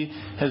city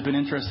has been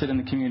interested in,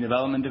 the Community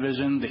Development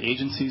Division. The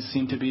agencies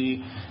seem to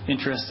be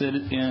interested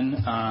in,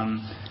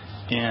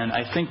 and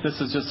I think this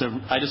is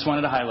I just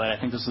wanted to highlight, I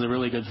think this is a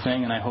really good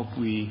thing, and I hope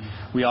we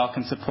all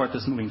can support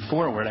this moving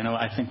forward.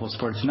 I think we'll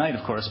support it tonight,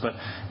 of course, but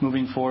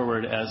moving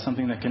forward as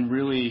something that can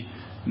really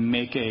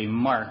make a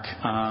mark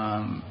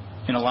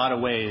in a lot of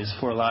ways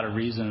for a lot of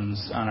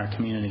reasons on our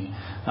community,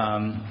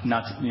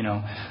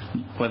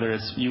 whether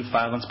it's youth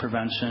violence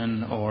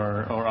prevention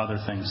or other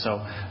things, so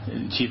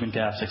achievement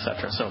gaps,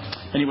 etc. So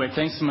anyway,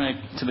 thanks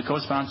to the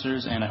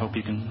co-sponsors, and I hope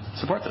you can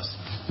support this.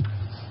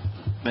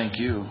 Thank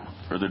you.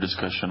 Further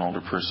discussion,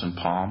 Alderperson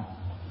Palm.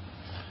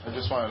 I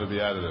just wanted to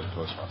be added as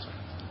co-sponsor.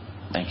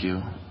 Thank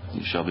you.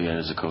 You shall be added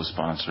as a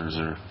co-sponsors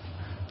or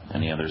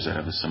any others that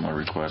have a similar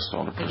request.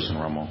 Alderperson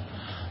Rummel,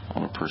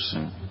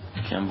 Alderperson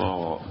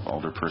Kimball,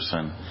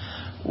 Alderperson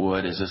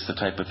Wood. Is this the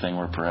type of thing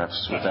where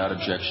perhaps without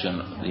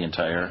objection the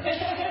entire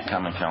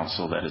Common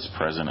Council that is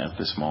present at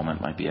this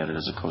moment might be added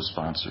as a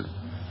co-sponsor?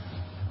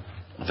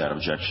 Without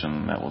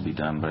objection, that will be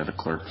done by the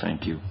clerk.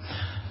 Thank you.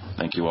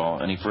 Thank you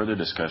all. Any further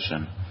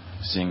discussion?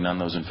 Seeing none,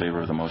 those in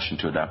favor of the motion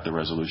to adopt the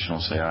resolution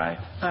will say aye.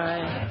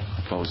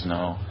 Aye. Opposed,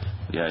 no.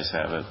 The ayes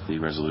have it. The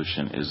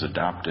resolution is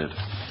adopted.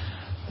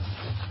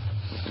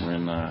 We're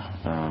in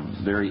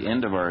the very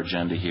end of our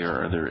agenda here.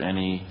 Are there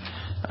any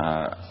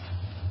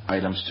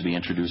items to be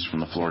introduced from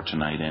the floor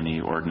tonight? Any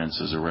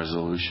ordinances or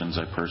resolutions?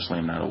 I personally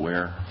am not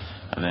aware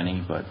of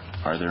any, but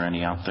are there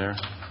any out there?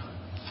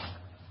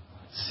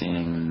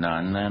 Seeing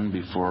none, then,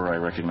 before I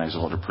recognize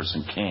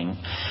Alderperson King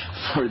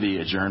for the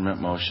adjournment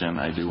motion,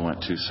 I do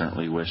want to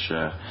certainly wish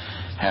a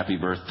happy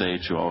birthday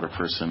to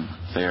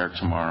Alderperson Thayer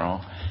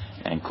tomorrow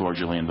and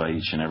cordially invite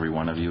each and every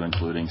one of you,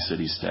 including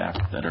city staff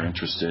that are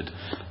interested,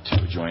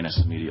 to join us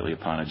immediately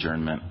upon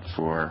adjournment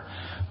for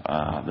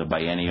the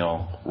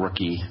biennial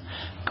rookie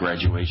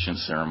graduation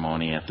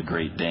ceremony at the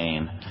Great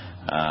Dane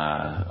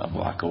a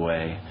block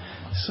away.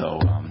 So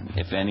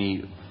if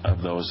any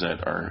of those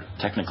that are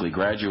technically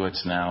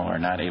graduates now are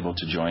not able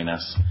to join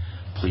us,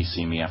 please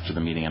see me after the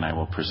meeting and I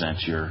will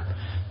present your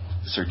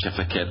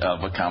certificate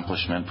of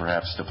accomplishment,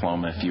 perhaps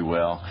diploma, if you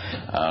will,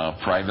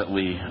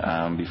 privately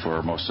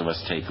before most of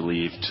us take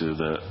leave to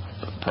the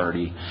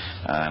party.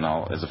 And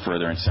I'll, as a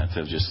further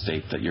incentive, just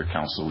state that your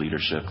council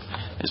leadership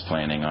is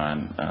planning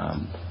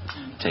on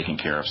taking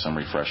care of some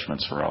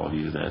refreshments for all of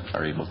you that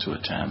are able to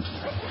attend.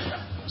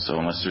 So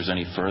unless there's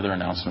any further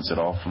announcements at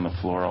all from the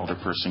floor,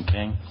 Alderperson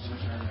King.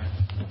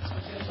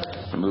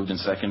 Moved and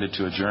seconded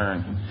to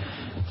adjourn.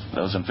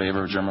 Those in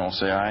favor of adjournment will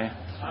say aye.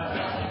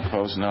 Aye.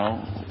 Opposed,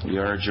 no. We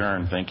are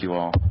adjourned. Thank you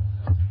all.